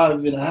 plus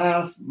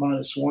 5.5,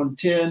 minus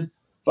 110,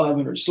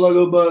 500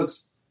 Sluggo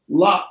bucks.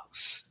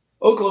 Locks,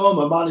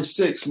 Oklahoma, minus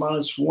 6,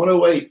 minus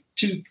 108,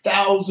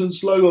 2,000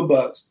 Sluggo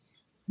bucks.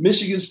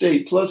 Michigan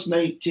State, plus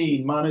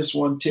 19, minus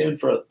 110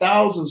 for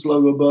 1,000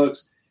 Sluggo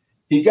bucks.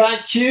 He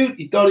got cute.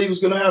 He thought he was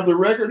going to have the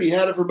record. He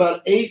had it for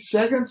about 8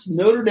 seconds.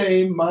 Notre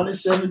Dame,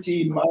 minus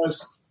 17,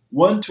 minus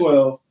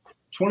 112,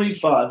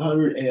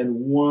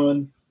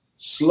 2,501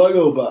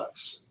 Sluggo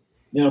bucks.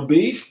 Now,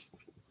 Beef,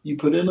 you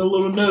put in a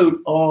little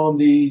note on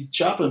the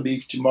chopping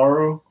beef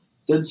tomorrow.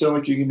 Doesn't sound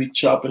like you're going to be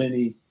chopping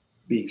any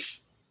beef.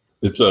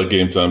 It's a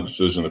game time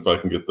decision. If I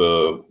can get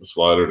the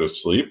slider to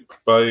sleep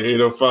by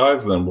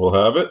 8:05, then we'll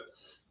have it.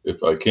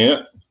 If I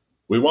can't,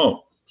 we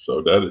won't.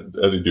 So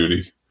daddy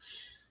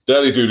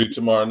duty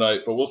tomorrow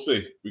night. But we'll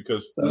see,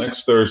 because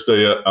next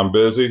Thursday I'm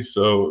busy,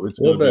 so it's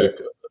going to be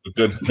a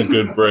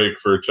good break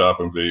for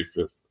chopping beef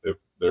if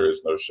there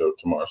is no show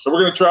tomorrow. So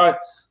we're going to try,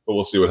 but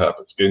we'll see what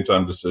happens. Game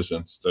time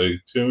decision. Stay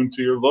tuned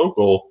to your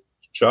local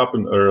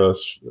chopping, or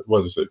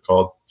what is it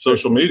called?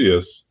 Social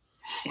medias.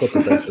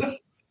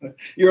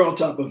 You're on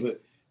top of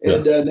it.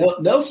 And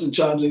Nelson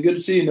chimes in. Good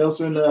to see you,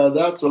 Nelson.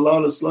 That's a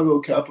lot of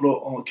Sluggo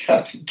capital on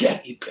Captain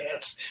Gabby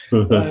pants.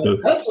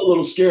 That's a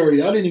little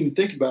scary. I didn't even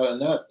think about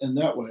it in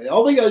that way.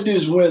 All they got to do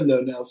is win,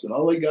 though, Nelson.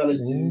 All they got to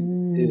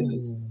do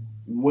is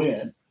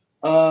win.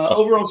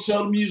 Over on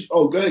Seldom Music.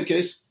 Oh, go ahead,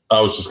 Case.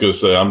 I was just going to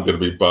say I'm going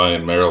to be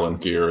buying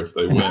Maryland gear if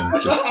they win.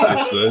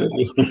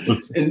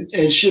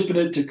 and shipping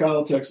it to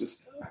Kyle,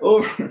 Texas.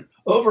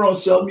 Over on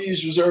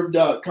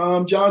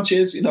SeldomUseReserve.com, John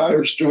Chancey and I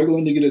are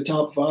struggling to get a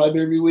top 5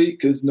 every week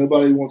because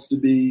nobody wants to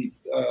be,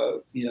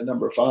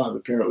 number 5.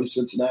 Apparently,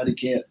 Cincinnati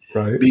can't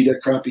beat a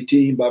crappy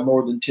team by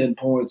more than 10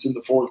 points in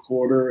the fourth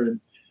quarter, and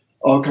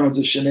all kinds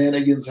of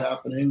shenanigans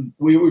happening.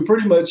 We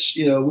pretty much,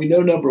 we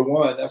know number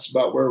 1. That's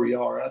about where we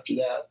are after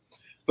that.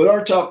 But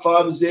our top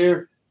 5 is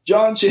there.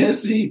 John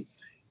Chancey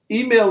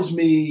emails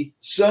me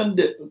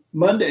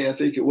Monday, I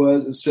think it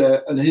was, and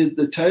said, and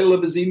the title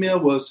of his email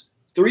was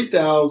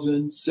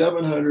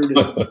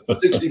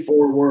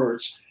 3,764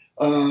 words.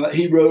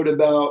 He wrote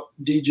about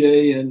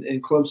DJ and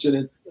Clemson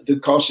and the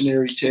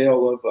cautionary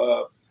tale of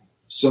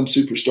some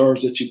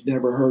superstars that you've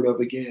never heard of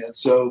again.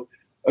 So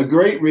a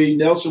great read.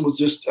 Nelson was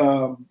just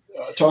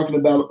talking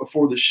about it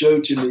before the show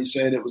to me,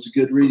 saying it was a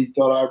good read. He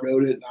thought I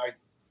wrote it, and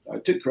I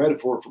took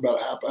credit for it for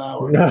about a half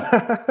hour.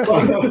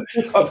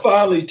 I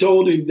finally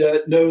told him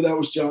that, no, that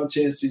was John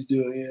Chancey's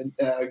doing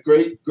it.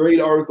 Great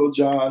article,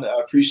 John.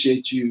 I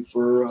appreciate you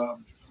for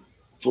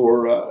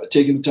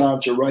taking the time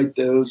to write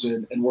those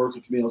and work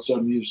with me on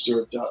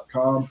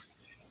SeldomUseReserve.com.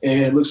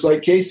 And it looks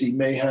like Casey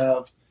may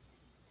have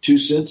 2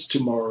 cents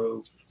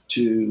tomorrow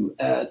to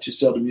add to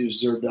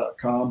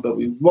SeldomUseReserve.com, but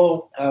we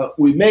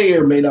may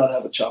or may not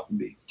have a chopping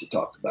beef to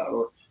talk about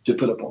or to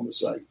put up on the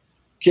site.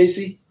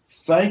 Casey,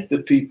 thank the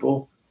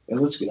people, and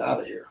let's get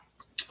out of here.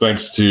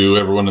 Thanks to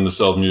everyone in the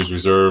Seldom Used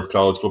Reserve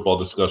College Football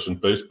Discussion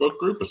Facebook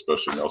group,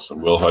 especially Nelson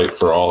Wilhite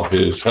for all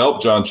his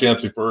help, John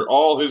Chancey for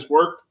all his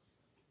work,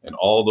 and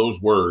all those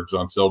words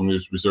on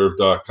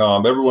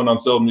SeldomUseReserve.com. Everyone on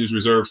Seldom Used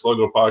Reserve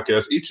Sluggo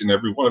Podcast, each and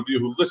every one of you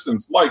who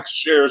listens, likes,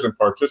 shares, and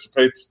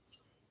participates.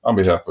 On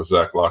behalf of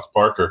Zach Locks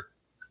Parker,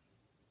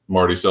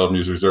 Marty Seldom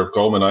Used Reserve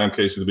Coleman, I am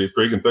Casey the Beef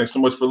Creek, and thanks so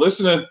much for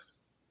listening.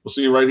 We'll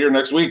see you right here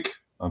next week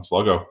on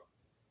Sluggo.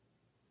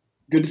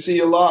 Good to see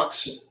you,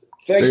 Locks.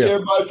 Thanks to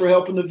everybody for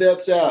helping the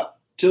vets out.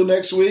 Till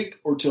next week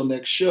or till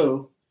next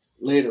show.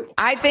 Later.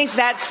 I think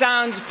that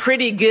sounds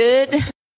pretty good.